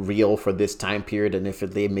too real for this time period, and if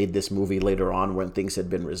they made this movie later on when things had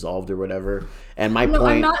been resolved or whatever. And my No,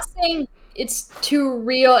 point, I'm not saying it's too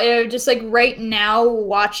real. It just like right now,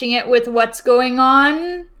 watching it with what's going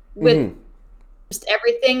on with just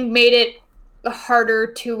everything made it harder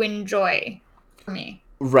to enjoy for me.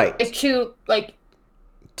 right? Like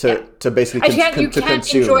To basically you can't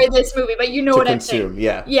consume, enjoy this movie, but you know to what consume, I'm saying.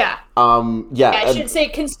 yeah. Yeah. I And- should say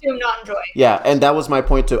consume, not enjoy. Yeah, and that was my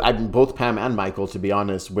point to both Pam and Michael, to be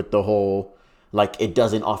honest, with the whole like it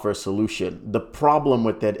doesn't offer a solution. The problem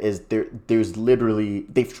with it is there's literally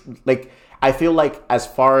I feel like as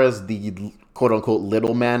far as the quote unquote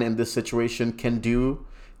little man in this situation can do,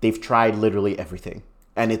 they've tried literally everything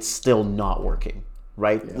and it's still not working.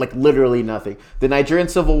 Right? Yeah. Like literally nothing. The Nigerian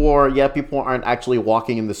Civil War, yeah, people aren't actually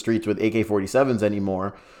walking in the streets with AK-47s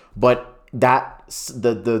anymore, but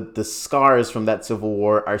the scars from that Civil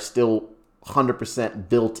War are still 100%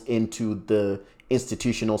 built into the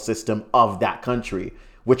institutional system of that country,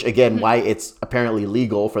 which again, why it's apparently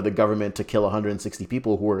legal for the government to kill 160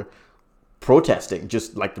 people who were protesting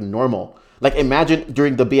just like normal. Like imagine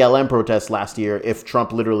during the BLM protests last year if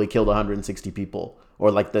Trump literally killed 160 people, or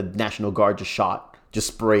like the National Guard just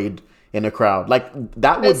sprayed in a crowd. Like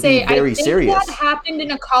that would be very serious. That happened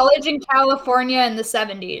in a college in California in the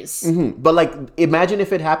 70s. But like imagine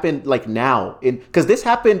if it happened like now, because this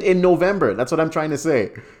happened in November. That's what I'm trying to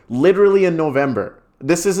say. Literally in November.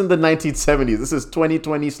 This isn't the 1970s. This is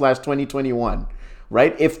 2020/2021.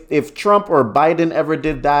 Right? If Trump or Biden ever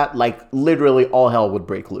did that, like literally all hell would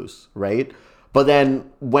break loose, right? But then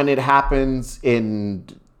when it happens in,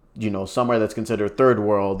 somewhere that's considered third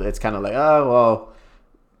world, it's kind of like, oh, well,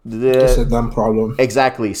 It's a dumb problem.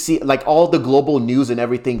 Exactly. See, like all the global news and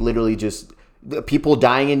everything literally just people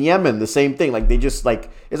dying in Yemen, the same thing. Like they just like,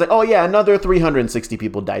 it's like, oh yeah, another 360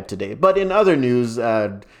 people died today. But in other news,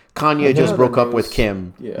 Kanye just broke up with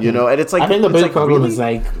Kim, and it's like, I think the big problem really? is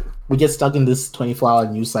like, we get stuck in this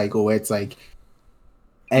 24-hour news cycle where it's like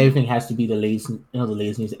everything has to be the latest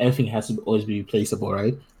news. Everything has to always be replaceable,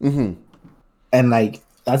 right? And like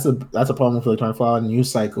that's a problem for the 24-hour news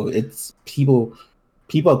cycle. It's people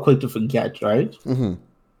are quick to forget, right?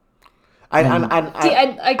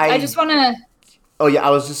 I just want to. Oh yeah, I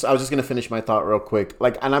was just gonna finish my thought real quick.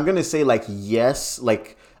 Like, and I'm gonna say like yes,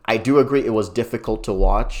 like I do agree it was difficult to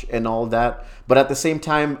watch and all that, but at the same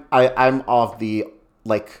time, I'm of the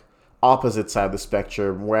like opposite side of the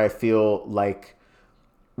spectrum where I feel like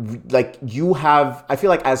I feel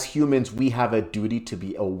like as humans we have a duty to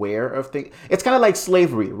be aware of things. It's kind of like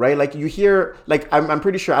slavery, right? Like you hear, like I'm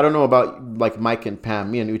pretty sure, I don't know about like Mike and Pam,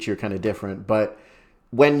 me and Uchi are kind of different, but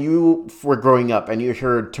when you were growing up and you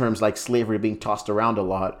heard terms like slavery being tossed around a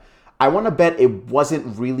lot, I want to bet it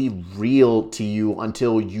wasn't really real to you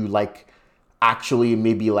until you like actually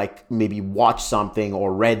maybe watch something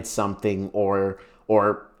or read something or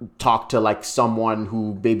talk to like someone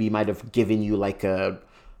who maybe might have given you like a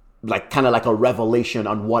kind of like a revelation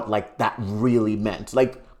on what like that really meant.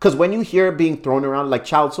 Like, because when you hear it being thrown around, like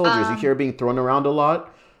child soldiers, you hear it being thrown around a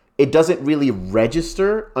lot, it doesn't really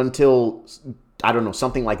register until, I don't know,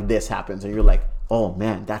 something like this happens and you're like, oh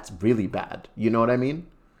man, that's really bad. You know what I mean?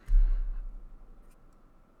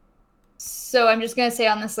 So I'm just gonna say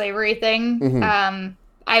on the slavery thing,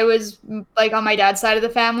 I was like on my dad's side of the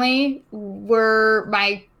family, where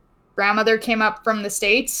my grandmother came up from the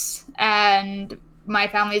States, and my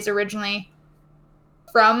family is originally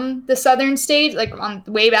from the southern states, like on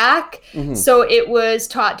way back. So it was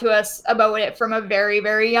taught to us about it from a very,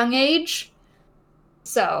 very young age.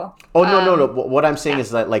 So. Oh no. What I'm saying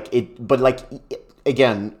is that like it, but like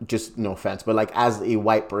again, just no offense, but like as a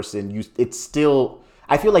white person, it's still.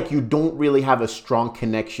 I feel like you don't really have a strong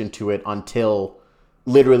connection to it until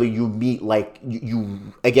literally you meet, like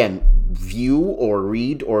you again view or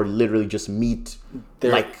read or literally just meet.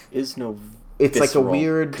 There like is no. It's like a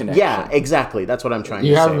weird connection. Yeah, exactly. That's what I'm trying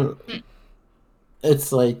to say.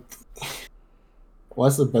 It's like,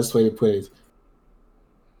 what's the best way to put it?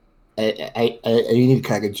 I need to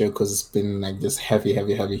crack a joke because it's been like just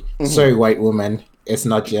heavy. Sorry, white woman, it's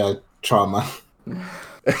not your trauma.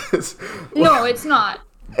 No, it's not.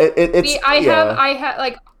 I have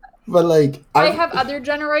like. But like, I have other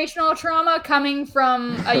generational trauma coming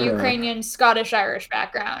from a Ukrainian, Scottish, Irish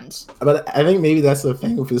background. But I think maybe that's the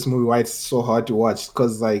thing with this movie, why it's so hard to watch.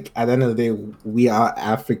 Because like at the end of the day, we are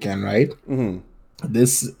African, right? Mm-hmm.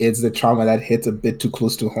 This is the trauma that hits a bit too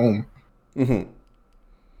close to home. Mm-hmm.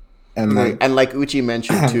 And like Uchi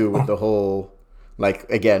mentioned too, with the whole. Like,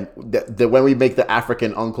 again, the when we make the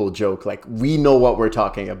African uncle joke, like, we know what we're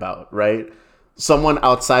talking about, right? Someone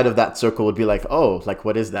outside of that circle would be like, oh, like,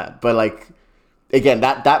 what is that? But, like, again,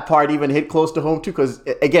 that part even hit close to home, too, because,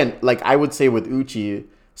 again, like, I would say with Uchi,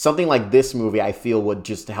 something like this movie, I feel, would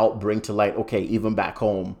just help bring to light, okay, even back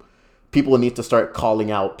home, people need to start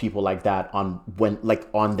calling out people like that on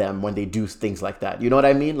them when they do things like that. You know what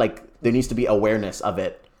I mean? Like, there needs to be awareness of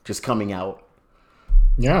it just coming out.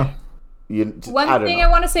 Yeah. One thing I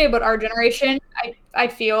want to say about our generation, I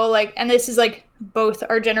feel like, and this is like both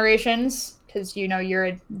our generations, because you know you're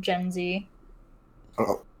a Gen Z.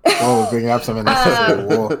 Oh, bring up something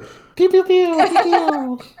that's war. Pew pew pew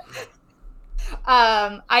pew.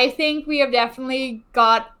 I think we have definitely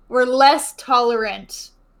we're less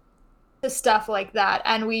tolerant to stuff like that,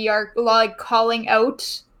 and we are like calling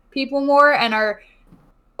out people more, and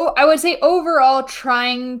I would say overall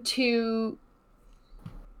trying to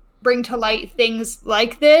bring to light things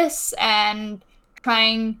like this and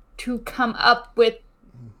trying to come up with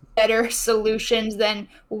better solutions than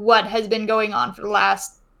what has been going on for the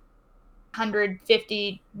last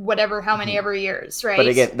 150 whatever how many ever years, right? But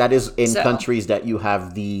again, that is in countries that you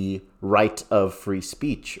have the right of free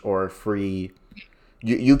speech or free.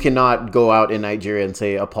 You cannot go out in Nigeria and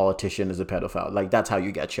say a politician is a pedophile. Like, that's how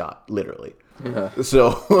you get shot, literally. Yeah.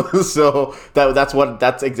 So that's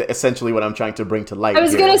essentially what I'm trying to bring to light. I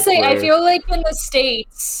was gonna say, I feel like in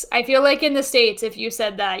the States, if you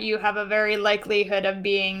said that, you have a very likelihood of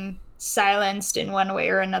being silenced in one way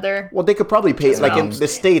or another. Well, they could probably pay, like in the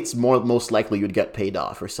States, most likely you'd get paid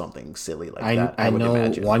off or something silly like that. I would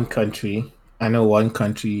imagine. I know one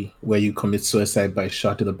country where you commit suicide by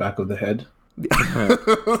shot to the back of the head.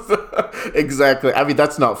 Exactly. I mean,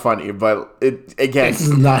 that's not funny, but it's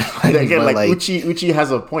not funny, again, like Uchi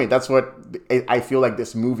has a point. That's what I feel like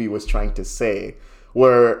this movie was trying to say,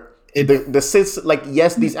 where like,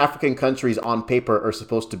 yes, these African countries on paper are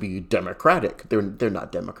supposed to be democratic. They're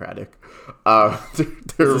not democratic. They're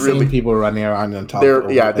really same people running around on top.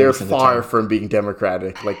 They're far from being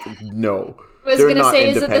democratic. Like, no. I was going to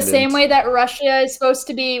say, is it the same way that Russia is supposed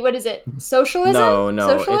to be, what is it, socialism?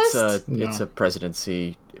 No, Socialist? it's a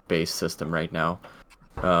presidency-based system right now.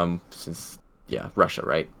 Russia,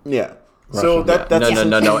 right? Yeah. Russia. So that's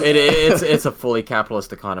no. It's a fully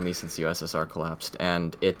capitalist economy since the USSR collapsed,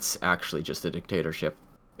 and it's actually just a dictatorship.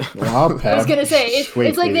 Wow, Pam. I was gonna say it's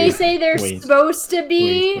like they say they're supposed to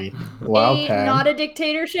be Wow, Pam. not a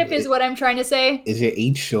dictatorship, is what I'm trying to say. Is your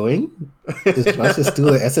age showing? Is Russia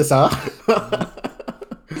still the SSR?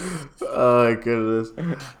 Oh my goodness!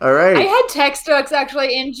 All right. I had textbooks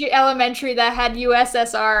actually in elementary that had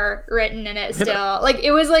USSR written in it. Still, like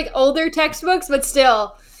it was like older textbooks, but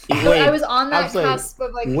still, I was on that cusp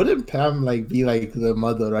of like. Wouldn't Pam like be like the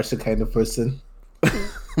Mother Russia kind of person?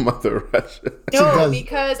 Mother Russia. No,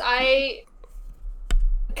 because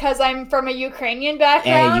I'm from a Ukrainian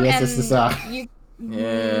background, USSR. and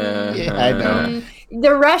Yeah. I know.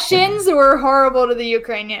 The Russians were horrible to the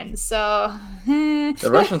Ukrainians, so The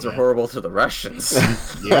Russians are horrible to the Russians.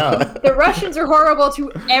 Yeah. the Russians are horrible to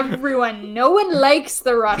everyone. No one likes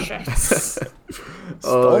the Russians.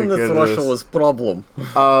 Oh my Stone goodness. Russia was problem.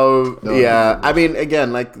 Yeah. I mean,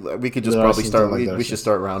 again, like we could just The probably Russians start. don't like the We should Russians.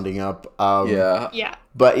 start rounding up. Yeah. Yeah.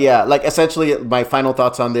 But yeah, like essentially, my final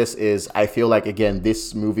thoughts on this is I feel like again,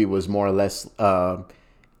 this movie was more or less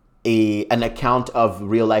an account of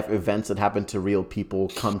real life events that happen to real people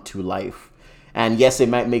come to life. And yes, it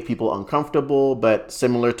might make people uncomfortable, but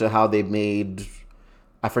similar to how they made,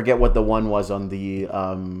 I forget what the one was on the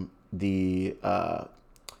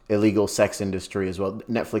illegal sex industry as well.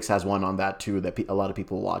 Netflix has one on that too that a lot of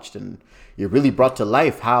people watched, and it really brought to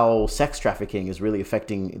life how sex trafficking is really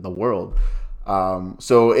affecting the world.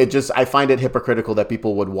 So it just, I find it hypocritical that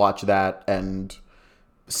people would watch that and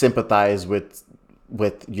sympathize with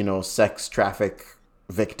sex traffic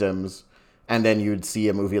victims, and then you'd see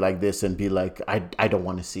a movie like this and be like, I don't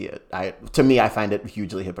want to see it. To me, I find it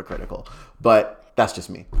hugely hypocritical, but that's just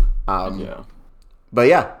me. Yeah. But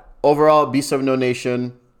yeah, overall, Beasts of No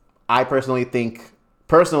Nation, I think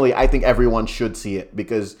everyone should see it,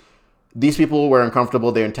 because these people were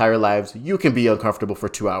uncomfortable their entire lives. You can be uncomfortable for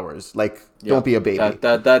 2 hours. Like, don't be a baby.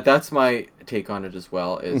 That's my take on it as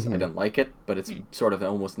well. I didn't like it, but it's sort of an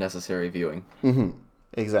almost necessary viewing.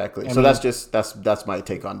 Exactly. I So mean- that's my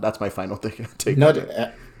take on. That's my final take.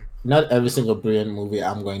 Not every single brilliant movie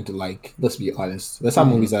I'm going to like. Let's be honest. There's some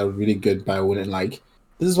movies that are really good, but I wouldn't like.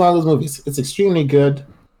 This is one of those movies. It's extremely good.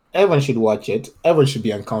 Everyone should watch it. Everyone should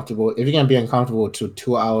be uncomfortable. If you're gonna be uncomfortable to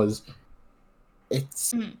 2 hours,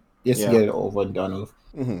 it's just Yeah. get it over and done with.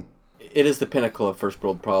 It is the pinnacle of first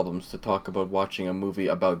world problems to talk about watching a movie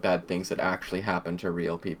about bad things that actually happen to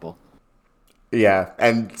real people. Yeah,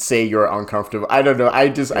 and say you're uncomfortable. I don't know. I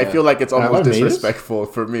feel like it's almost I made it? disrespectful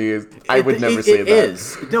for me. I would never say It that.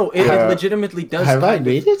 is. No, it legitimately does. Have I kind of-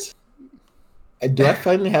 made it? Do I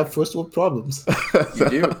finally have first world problems? You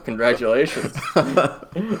do. Congratulations.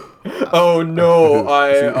 Oh no,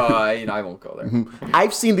 I won't go there.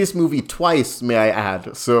 I've seen this movie twice, may I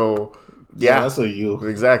add. So yeah, that's what you.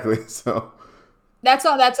 exactly. So That's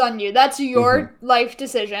on you. That's your life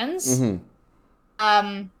decisions.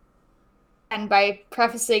 And by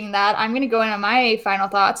prefacing that, I'm going to go into my final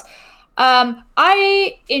thoughts.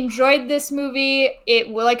 I enjoyed this movie. It,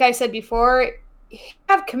 like I said before,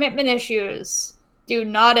 have commitment issues. Do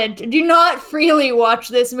not freely watch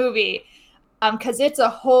this movie, because it's a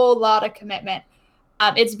whole lot of commitment.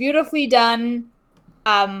 It's beautifully done.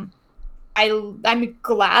 I'm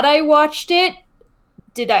glad I watched it.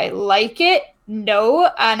 Did I like it? No,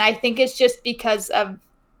 and I think it's just because of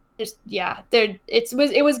it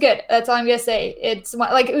was good. That's all I'm gonna say. It's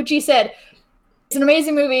like Uchi said, it's an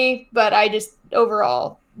amazing movie, but I just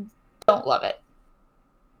overall don't love it.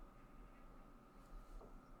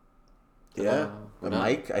 yeah, What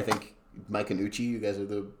Mike. I think Mike and Uchi, you guys are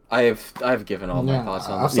the. I've given all my thoughts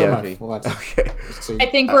on I'll this say my movie. thoughts. Okay. So- I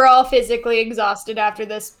think we're all physically exhausted after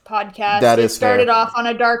this podcast. That It is started fair. off on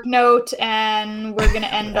a dark note, and we're gonna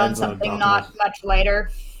end on Ends on a something dark not much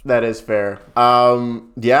lighter. That is fair.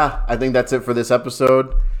 Yeah, I think that's it for this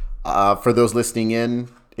episode. For those listening in,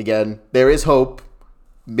 again, there is hope.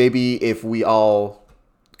 Maybe if we all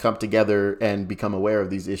come together and become aware of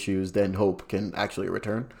these issues, then hope can actually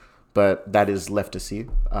return. But that is left to see.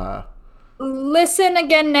 Listen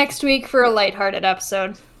again next week for a lighthearted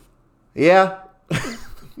episode. Yeah.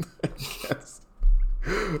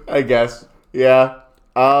 I guess. Yeah.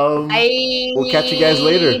 We'll catch you guys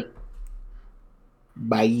later.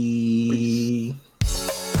 Bye.